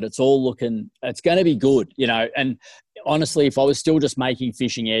and that, but it's going to be good, and honestly, if I was still just making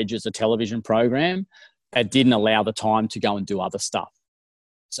Fishing Edge as a television program, it didn't allow the time to go and do other stuff.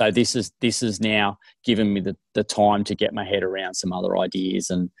 So this is now given me the time to get my head around some other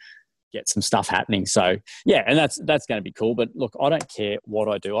ideas and get some stuff happening. So yeah, and that's going to be cool. But look, I don't care what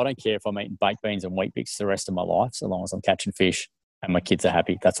I do. I don't care if I'm eating baked beans and wheat bix the rest of my life, so long as I'm catching fish and my kids are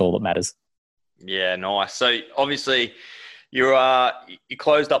happy. That's all that matters. Yeah, nice. So obviously you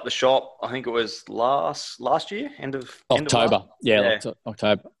closed up the shop. I think it was last year, end of October. October. Yeah, so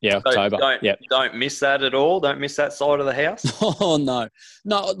October. Don't miss that at all. Don't miss that side of the house. Oh no.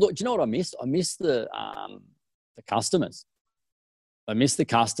 Look, do you know what I missed? I missed the customers. I miss the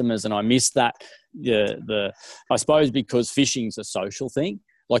customers, and I miss that I suppose because fishing's a social thing.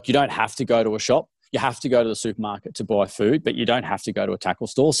 Like you don't have to go to a shop. You have to go to the supermarket to buy food, but you don't have to go to a tackle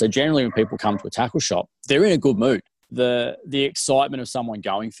store. So generally when people come to a tackle shop, they're in a good mood. The excitement of someone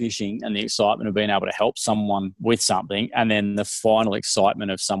going fishing and the excitement of being able to help someone with something, and then the final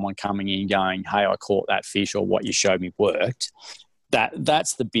excitement of someone coming in going, hey, I caught that fish, or what you showed me worked.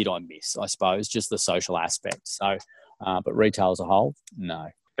 That's the bit I miss, I suppose, just the social aspect. So, but retail as a whole, no.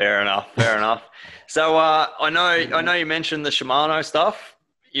 Fair enough. Fair enough. So I know you mentioned the Shimano stuff.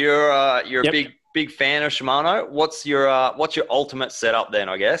 You're a Yep. big fan of Shimano. What's your ultimate setup then?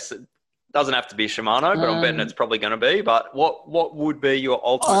 I guess it doesn't have to be Shimano, but I'm betting it's probably going to be. But what would be your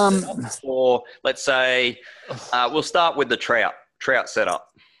ultimate setup for? Let's say we'll start with the trout setup.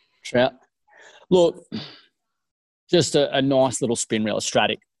 Trout. Look, just a nice little spin reel, a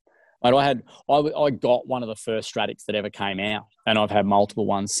Stratic. Mate, I got one of the first Stratics that ever came out, and I've had multiple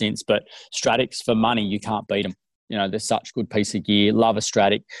ones since. But Stratics, for money, you can't beat them. You know, they're such good piece of gear. Love a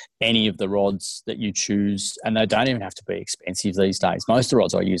Stratic, any of the rods that you choose, and they don't even have to be expensive these days. Most of the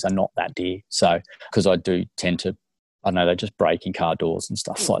rods I use are not that dear. So, because I do tend to, I don't know, they just break in car doors and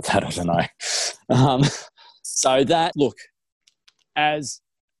stuff like that. I don't know. So that, look, as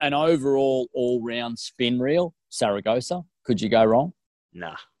an overall all-round spin reel, Saragossa, could you go wrong?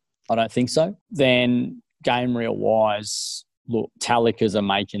 Nah. I don't think so. Then game reel-wise, look, Talicas are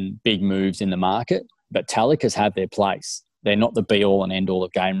making big moves in the market, but Talicas have their place. They're not the be-all and end-all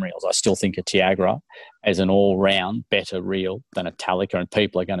of game reels. I still think a Tiagra is an all-round better reel than a Talica, and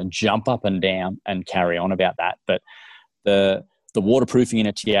people are going to jump up and down and carry on about that. But the waterproofing in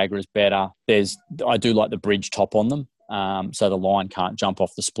a Tiagra is better. I do like the bridge top on them. So the line can't jump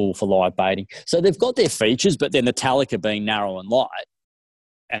off the spool for live baiting. So they've got their features, but then the Talica being narrow and light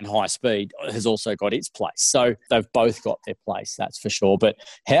and high speed has also got its place. So they've both got their place, that's for sure. But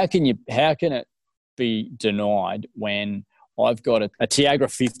how can it be denied when I've got a Tiagra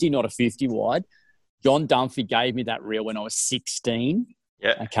 50, not a 50 wide? John Dunphy gave me that reel when I was 16.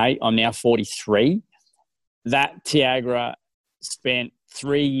 Yeah. Okay, I'm now 43. That Tiagra spent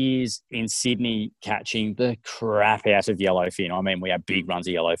 3 years in Sydney catching the crap out of yellowfin. I mean, we had big runs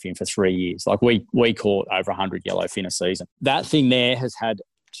of yellowfin for 3 years. Like we caught over 100 yellowfin a season. That thing there has had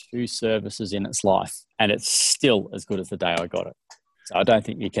 2 services in its life, and it's still as good as the day I got it. So I don't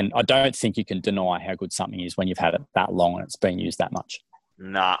think you can deny how good something is when you've had it that long and it's been used that much.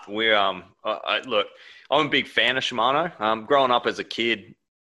 Nah, look, I'm a big fan of Shimano. Growing up as a kid,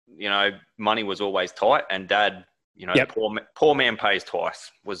 you know, money was always tight, and Dad, you know, Yep. poor man pays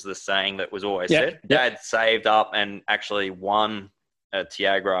twice was the saying that was always said. Yep. Dad saved up and actually won a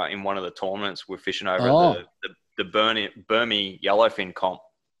Tiagra in one of the tournaments we're fishing over at the Burmy Yellowfin comp.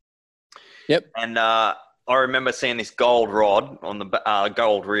 Yep. And I remember seeing this gold rod on the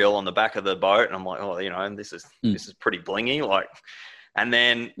gold reel on the back of the boat, and I'm like, oh, you know, this is pretty blingy, like. And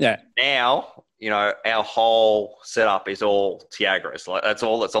then now, you know, our whole setup is all Tiagras. Like that's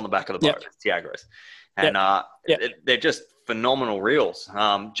all that's on the back of the boat. It's Tiagras. And they're just phenomenal reels.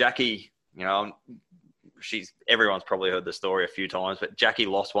 Jackie, you know, everyone's probably heard the story a few times, but Jackie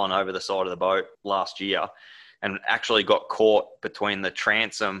lost one over the side of the boat last year and actually got caught between the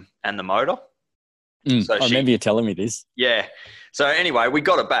transom and the motor. So I remember you telling me this. Yeah. So anyway, we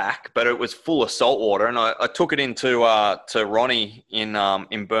got it back, but it was full of salt water, and I took it into to Ronnie in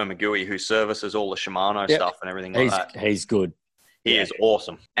Bermagui, who services all the Shimano stuff and everything like that. He's good. He is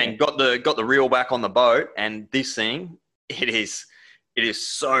awesome, and got the reel back on the boat. And this thing, it is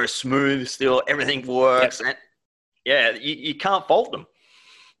so smooth still. Everything works, and you can't fault them.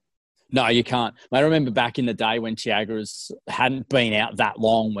 No, you can't. I remember back in the day when Tiagras hadn't been out that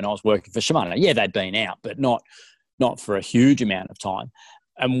long when I was working for Shimano. Yeah, they'd been out, but not for a huge amount of time.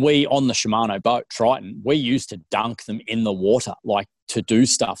 And we, on the Shimano boat, Triton, we used to dunk them in the water, like to do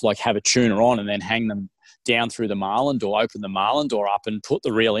stuff, like have a tuner on and then hang them down through the marlin door, open the marlin door up and put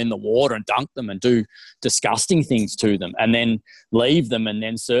the reel in the water and dunk them and do disgusting things to them and then leave them and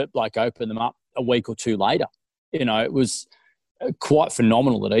then open them up a week or two later. You know, it was quite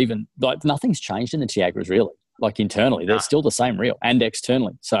phenomenal that even, like, nothing's changed in the Tiagras really. Like internally, they're still the same reel and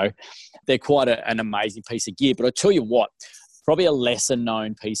externally. So they're quite an amazing piece of gear. But I tell you what, probably a lesser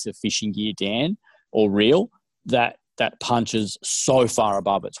known piece of fishing gear, Dan, or reel that punches so far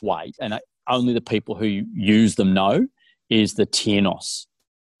above its weight, and only the people who use them know, is the Tiernos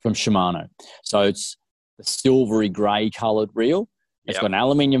from Shimano. So it's the silvery grey coloured reel. It's got an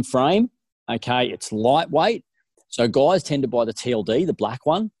aluminium frame. Okay, it's lightweight. So guys tend to buy the TLD, the black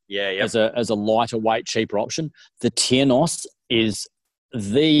one, as a lighter weight, cheaper option. The Tiernos is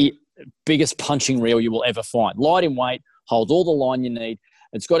the biggest punching reel you will ever find. Light in weight, holds all the line you need.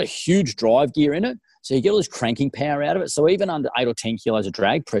 It's got a huge drive gear in it, so you get all this cranking power out of it. So even under 8 or 10 kilos of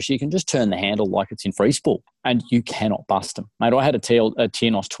drag pressure, you can just turn the handle like it's in free spool, and you cannot bust them. Mate, I had a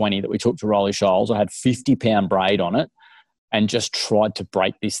Tiernos 20 that we took to Rolly Shoals. I had 50-pound braid on it and just tried to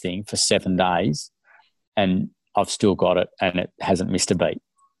break this thing for 7 days, and I've still got it, and it hasn't missed a beat.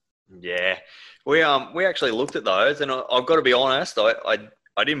 Yeah, we actually looked at those, and I've got to be honest, I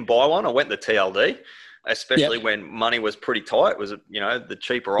didn't buy one. I went the TLD, especially when money was pretty tight. It was, the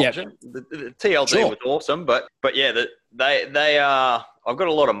cheaper option. The TLD was awesome, but yeah, they are. I've got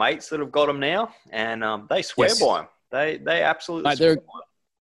a lot of mates that have got them now, and they swear by them. They absolutely swear by them.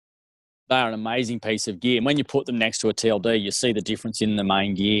 They're an amazing piece of gear. And when you put them next to a TLD, you see the difference in the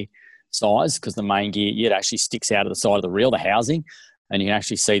main gear size, because the main gear, it actually sticks out of the side of the reel, the housing, and you can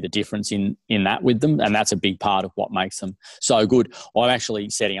actually see the difference in that with them. And that's a big part of what makes them so good. I'm actually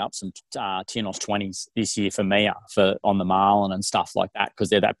setting up some Tinos 20s this year for Mia on the Marlin and stuff like that, because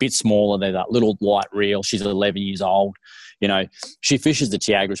they're that bit smaller. They're that little light reel. She's 11 years old. She fishes the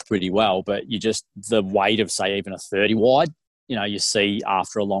Tiagras pretty well, but the weight of, say, even a 30 wide, you see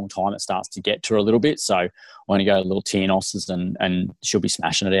after a long time it starts to get to her a little bit. So I'm going to go to little Tianos's and she'll be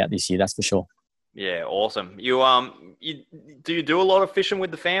smashing it out this year, that's for sure. Yeah, awesome. Do you do a lot of fishing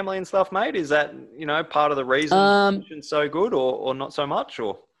with the family and stuff, mate? Is that, part of the reason fishing's so good or not so much?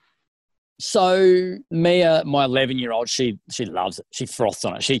 Or so Mia, my 11-year-old, she loves it. She froths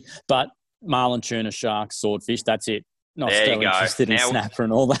on it. But marlin, tuna, shark, swordfish, that's it. Not so interested in snapper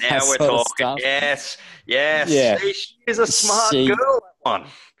and all that now we're sort talking. of stuff. Yes. Yeah. She's a smart girl, that one.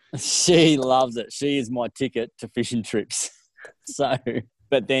 She loves it. She is my ticket to fishing trips. So,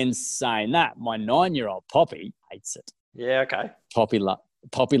 but then saying that, my 9-year-old Poppy hates it. Yeah, okay. Poppy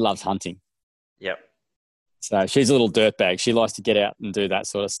loves hunting. Yep. So she's a little dirtbag. She likes to get out and do that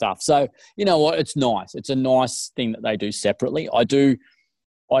sort of stuff. So, you know what? It's nice. It's a nice thing that they do separately. I do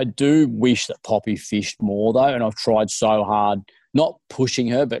wish that Poppy fished more, though, and I've tried so hard, not pushing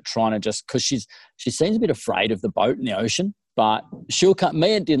her, but trying to just, because she seems a bit afraid of the boat in the ocean, but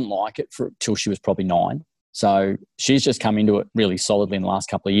Mia didn't like it till she was probably 9. So she's just come into it really solidly in the last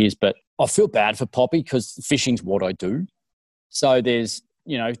couple of years. But I feel bad for Poppy because fishing's what I do. So there's,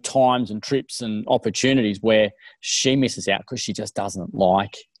 times and trips and opportunities where she misses out because she just doesn't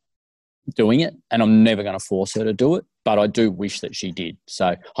like doing it, and I'm never going to force her to do it, but I do wish that she did.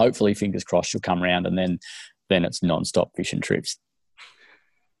 So hopefully, fingers crossed, she'll come around, and then it's non-stop fishing trips.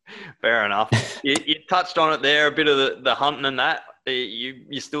 Fair enough. You touched on it there, a bit of the hunting and that.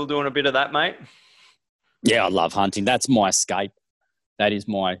 You still doing a bit of that, mate? Yeah, I love hunting. That's my escape. That is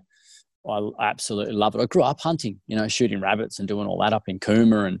I absolutely love it. I grew up hunting, shooting rabbits and doing all that up in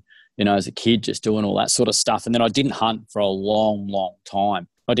Cooma, and as a kid, just doing all that sort of stuff. And then I didn't hunt for a long, long time.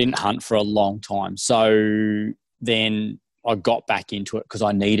 So then I got back into it because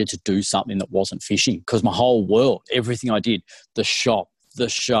I needed to do something that wasn't fishing, because my whole world, everything I did, the shop, the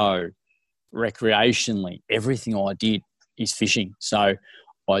show, recreationally, everything I did is fishing. So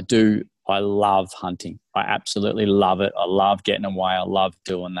I love hunting. I absolutely love it. I love getting away. I love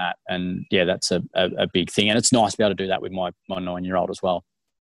doing that. And yeah, that's a big thing. And it's nice to be able to do that with my 9-year-old as well.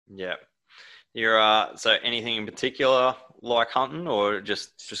 Yeah. You're so anything in particular like hunting, or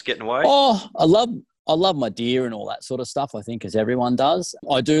just getting away? Oh, I love my deer and all that sort of stuff, I think, as everyone does.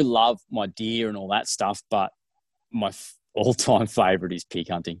 I do love my deer and all that stuff, but my all-time favourite is pig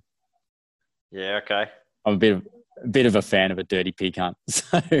hunting. Yeah, okay. I'm a bit of a fan of a dirty pig hunt.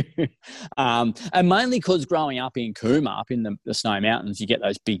 So, and mainly because growing up in Cooma, up in the Snowy Mountains, you get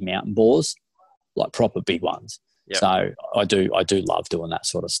those big mountain boars, like proper big ones. Yep. So I do love doing that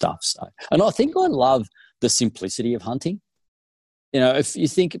sort of stuff. So, and I think I love the simplicity of hunting. If you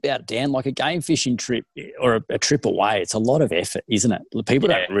think about it, Dan, like a game fishing trip or a trip away, it's a lot of effort, isn't it? People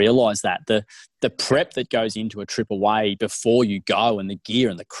don't realise that. The prep that goes into a trip away before you go, and the gear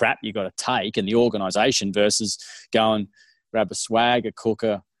and the crap you got to take, and the organisation, versus go and grab a swag, a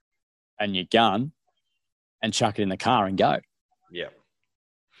cooker and your gun and chuck it in the car and go. Yeah.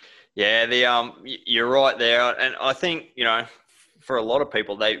 Yeah, you're right there. And I think, for a lot of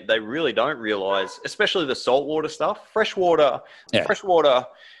people, they really don't realise, especially the saltwater stuff. Freshwater,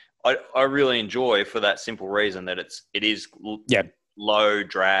 I really enjoy for that simple reason that it is low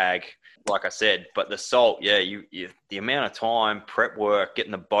drag, like I said. But the salt, you the amount of time, prep work,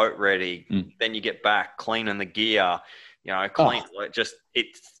 getting the boat ready, then you get back, cleaning the gear, it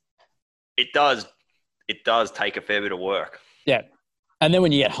does take a fair bit of work. Yeah. And then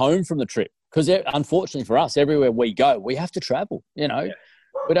when you get home from the trip, because unfortunately for us, everywhere we go, we have to travel,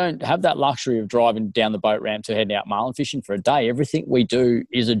 We don't have that luxury of driving down the boat ramp to heading out marlin fishing for a day. Everything we do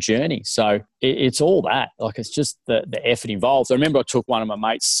is a journey. So it's all that. Like, it's just the effort involved. I remember I took one of my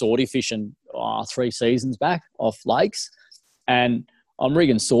mates sortie fishing 3 seasons back off lakes, and I'm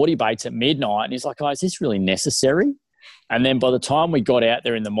rigging sortie baits at midnight, and he's like, "Oh, is this really necessary?" And then by the time we got out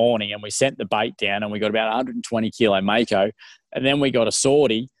there in the morning and we sent the bait down, and we got about 120 kilo mako, and then we got a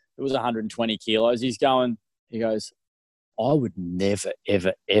sortie, it was 120 kilos. He goes, "I would never,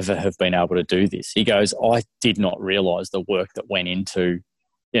 ever, ever have been able to do this." He goes, "I did not realise the work that went into,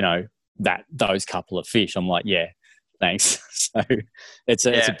 those couple of fish. I'm like, yeah, thanks. So it's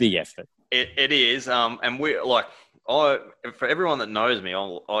a big effort. It is. And we're like, for everyone that knows me,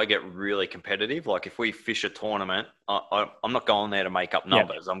 I get really competitive. Like if we fish a tournament, I'm not going there to make up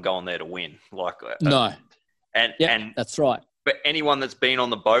numbers. I'm going there to win. Like no, and that's right. But anyone that's been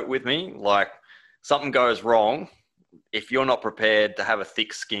on the boat with me, like something goes wrong, if you're not prepared to have a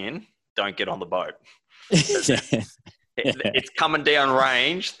thick skin, don't get on the boat. It's coming down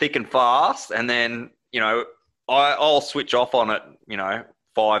range, thick and fast, and then I'll switch off on it,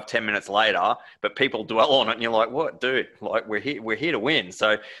 5-10 minutes later, but people dwell on it and you're like, what, dude? Like we're here to win.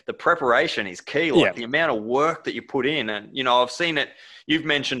 So the preparation is key. Like the amount of work that you put in, and I've seen it, you've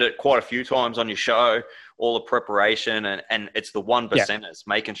mentioned it quite a few times on your show, all the preparation, and it's the one percenters,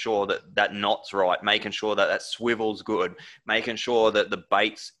 making sure that knot's right, making sure that swivel's good, making sure that the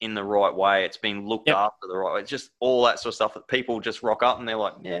bait's in the right way, it's been looked after the right way. It's just all that sort of stuff that people just rock up and they're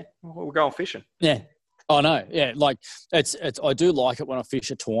like, yeah, we're going fishing. Yeah. I know, yeah. Like it's. I do like it when I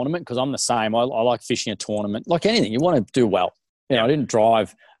fish a tournament because I'm the same. I like fishing a tournament. Like anything, you want to do well. I didn't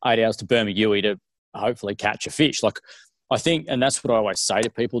drive 8 hours to Bermagui to hopefully catch a fish. Like I think, and that's what I always say to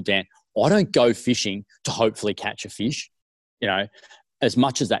people, Dan. I don't go fishing to hopefully catch a fish. As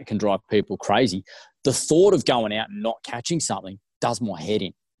much as that can drive people crazy, the thought of going out and not catching something does my head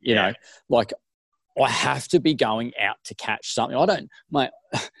in. You know, like I have to be going out to catch something.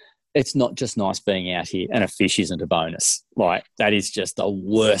 It's not just nice being out here and a fish isn't a bonus. Like that is just the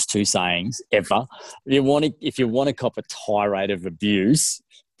worst two sayings ever. If you want to cop a tirade of abuse,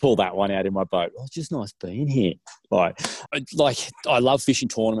 pull that one out in my boat. Oh, it's just nice being here. Like I love fishing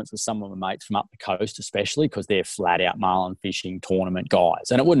tournaments with some of my mates from up the coast, especially because they're flat out marlin fishing tournament guys.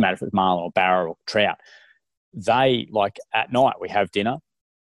 And it wouldn't matter if it's marlin or barra or trout. They like at night we have dinner,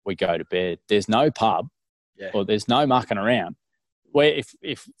 we go to bed. There's no pub or there's no mucking around. Where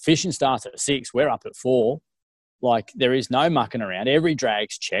if fishing starts at 6, we're up at 4. Like there is no mucking around. Every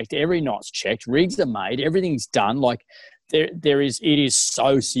drag's checked, every knot's checked, rigs are made, everything's done. Like it is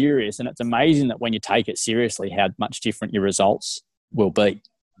so serious, and it's amazing that when you take it seriously, how much different your results will be.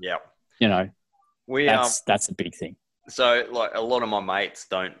 Yeah, that's a big thing. So like a lot of my mates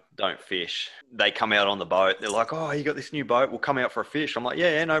don't fish. They come out on the boat. They're like, oh, you got this new boat. We'll come out for a fish. I'm like,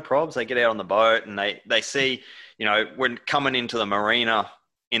 yeah, no problems. They get out on the boat and they see, we're coming into the marina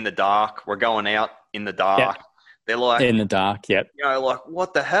in the dark. We're going out in the dark. Yep. They're like, in the dark. Yep. Like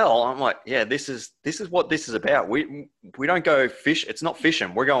what the hell? I'm like, yeah, this is what this is about. We don't go fish. It's not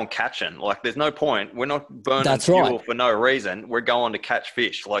fishing. We're going catching. Like there's no point. We're not burning fuel for no reason. We're going to catch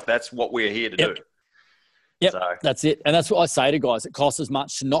fish. Like that's what we're here to do. Yep, that's it. And that's what I say to guys. It costs as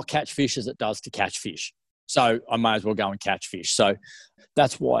much to not catch fish as it does to catch fish. So I may as well go and catch fish. So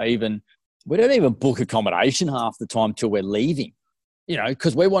that's why we don't even book accommodation half the time till we're leaving,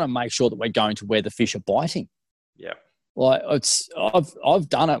 because we want to make sure that we're going to where the fish are biting. Yeah. Like I've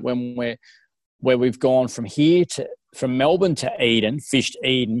done it where we've gone from Melbourne to Eden, fished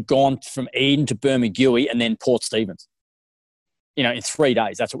Eden, gone from Eden to Bermagui and then Port Stephens. In 3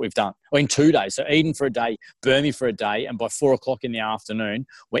 days, that's what we've done. Or in 2 days. So Eden for a day, Burmy for a day, and by 4 o'clock in the afternoon,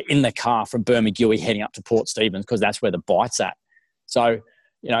 we're in the car from Bermagui heading up to Port Stephens because that's where the bite's at. So,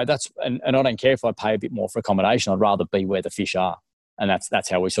 that's and I don't care if I pay a bit more for accommodation. I'd rather be where the fish are. And that's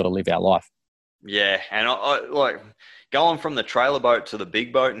how we sort of live our life. Yeah. And I like going from the trailer boat to the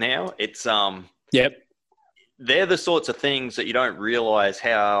big boat now, it's they're the sorts of things that you don't realise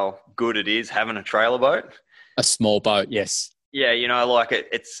how good it is having a trailer boat. A small boat, yes. Yeah, like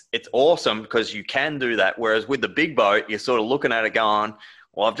it's awesome because you can do that. Whereas with the big boat, you're sort of looking at it going,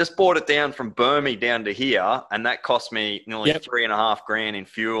 well, I've just bought it down from Burmy down to here, and that cost me nearly $3,500 in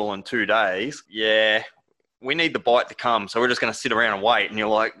fuel in 2 days. Yeah, we need the bite to come, so we're just going to sit around and wait. And you're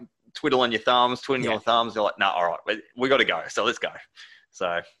like twiddling your thumbs. You're like, no, all right, we got to go, so let's go.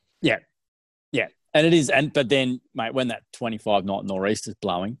 So yeah, and it is. But then, mate, when that 25 knot nor'easter's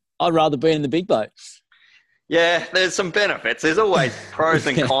blowing, I'd rather be in the big boat. Yeah, there's some benefits. There's always pros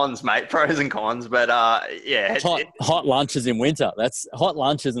and cons, mate. Pros and cons, but hot lunches in winter. That's hot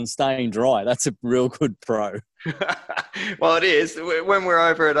lunches and staying dry. That's a real good pro. Well, it is. When we're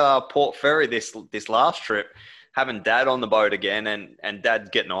over at Port Fairy this last trip, having Dad on the boat again, and Dad's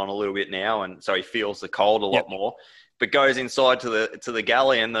getting on a little bit now, and so he feels the cold a lot more. But goes inside to the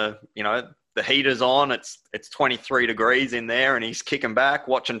galley, and the heater's on. It's 23 degrees in there, and he's kicking back,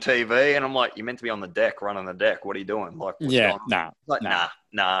 watching TV. And I'm like, you're meant to be on the deck, running the deck. What are you doing? Like, nah.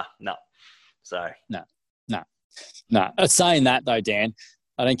 So no. Saying that though, Dan,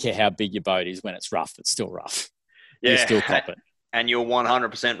 I don't care how big your boat is. When it's rough, it's still rough. Yeah, you still cop it. And you're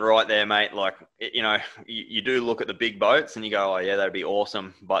 100% right there, mate. Like, you do look at the big boats and you go, oh yeah, that'd be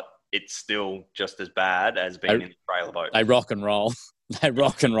awesome. But it's still just as bad as being in the trailer boat. They rock and roll. They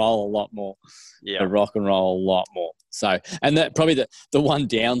rock and roll a lot more. Yeah. They rock and roll a lot more. So, and that probably the one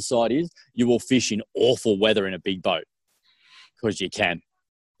downside is you will fish in awful weather in a big boat because you can.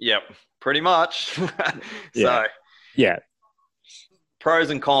 Yep, pretty much. Yeah. So, yeah. Pros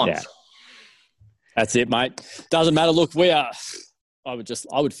and cons. Yeah. That's it, mate. Doesn't matter. Look, I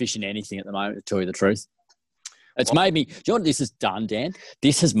would fish in anything at the moment, to tell you the truth. It's made me, do you know what this has done, Dan?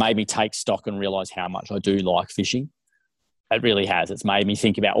 This has made me take stock and realise how much I do like fishing. It really has. It's made me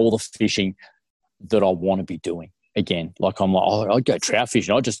think about all the fishing that I want to be doing again. Like I'm like, oh, I'd go trout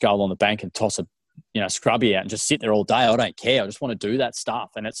fishing. I'd just go along the bank and toss a, scrubby out and just sit there all day. I don't care. I just want to do that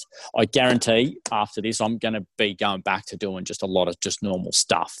stuff. And I guarantee after this, I'm going to be going back to doing just a lot of just normal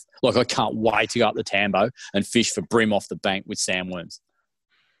stuff. Like I can't wait to go up the Tambo and fish for brim off the bank with sandworms.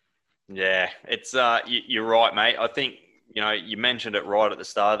 Yeah, it's you're right, mate. I think you mentioned it right at the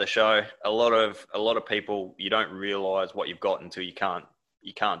start of the show. A lot of people, you don't realise what you've got until you can't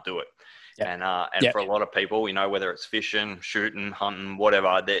do it. Yeah. And for a lot of people, whether it's fishing, shooting, hunting,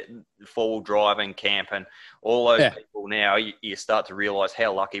 whatever, full driving, camping, all those people now, you start to realise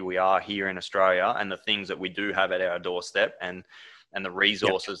how lucky we are here in Australia and the things that we do have at our doorstep and the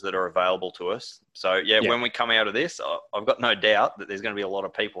resources that are available to us. So, when we come out of this, I've got no doubt that there's going to be a lot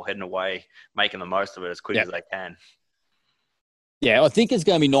of people heading away, making the most of it as quick as they can. Yeah, I think it's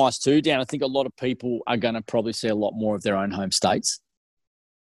going to be nice too, Dan. I think a lot of people are going to probably see a lot more of their own home states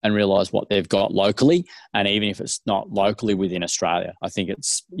and realise what they've got locally. And even if it's not locally within Australia, I think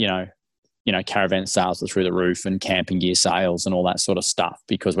it's, caravan sales are through the roof and camping gear sales and all that sort of stuff,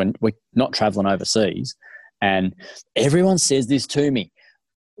 because when we're not travelling overseas, and everyone says this to me,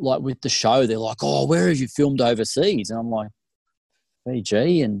 like with the show, they're like, oh, where have you filmed overseas? And I'm like,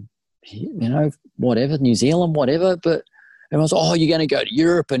 Fiji and, whatever, New Zealand, whatever. But everyone's like, oh, you're going to go to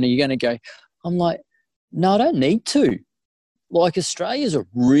Europe and you're going to go. I'm like, no, I don't need to. Like Australia's a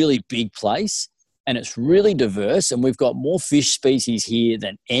really big place and it's really diverse and we've got more fish species here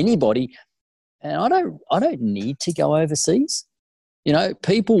than anybody. And I don't need to go overseas.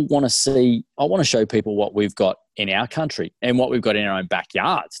 People want to see, I want to show people what we've got in our country and what we've got in our own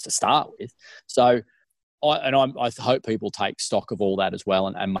backyards to start with. So I hope people take stock of all that as well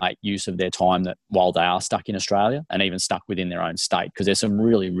and make use of their time that while they are stuck in Australia and even stuck within their own state, because there's some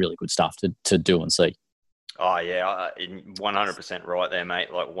really, really good stuff to do and see. Oh, yeah, 100% right there,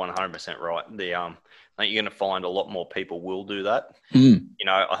 mate. Like 100% right. I think you're going to find a lot more people will do that.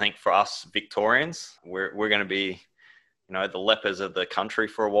 I think for us Victorians, we're going to be, the lepers of the country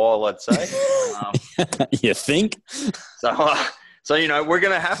for a while, I'd say. You think? So we're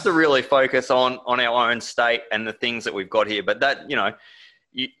going to have to really focus on our own state and the things that we've got here. But that,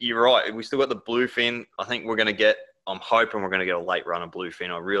 you're right. We still got the bluefin. I think I'm hoping we're going to get a late run of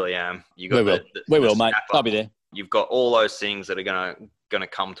bluefin. I really am. We will, mate. I'll be there. You've got all those things that are going to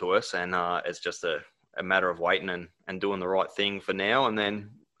come to us, and it's just a matter of waiting and doing the right thing for now, and then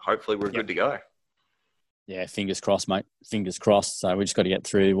hopefully we're good to go. Yeah, fingers crossed, mate. Fingers crossed. So we just got to get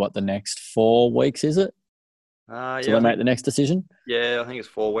through the next 4 weeks, is it? Yeah. So they make the next decision? Yeah, I think it's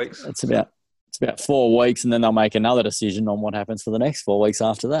 4 weeks. It's about 4 weeks, and then they'll make another decision on what happens for the next 4 weeks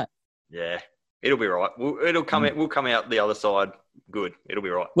after that. Yeah, it'll be right. We'll come out the other side good. It'll be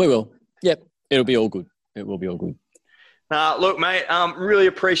right. We will. Yep, it'll be all good. It will be all good. Look, mate, really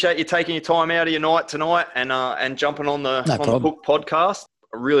appreciate you taking your time out of your night tonight and jumping on the Hook podcast.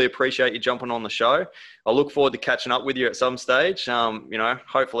 I really appreciate you jumping on the show. I look forward to catching up with you at some stage.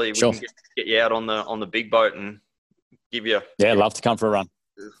 Hopefully we can get you out on the big boat and give you. Yeah, love to come for a run.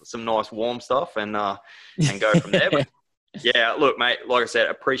 Some nice warm stuff and go from there. But yeah, look, mate, like I said,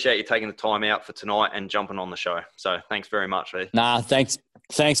 appreciate you taking the time out for tonight and jumping on the show. So thanks very much, Lee. Nah, thanks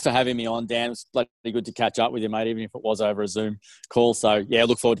for having me on, Dan. It's bloody good to catch up with you, mate, even if it was over a Zoom call. So yeah,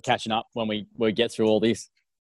 look forward to catching up when we get through all this.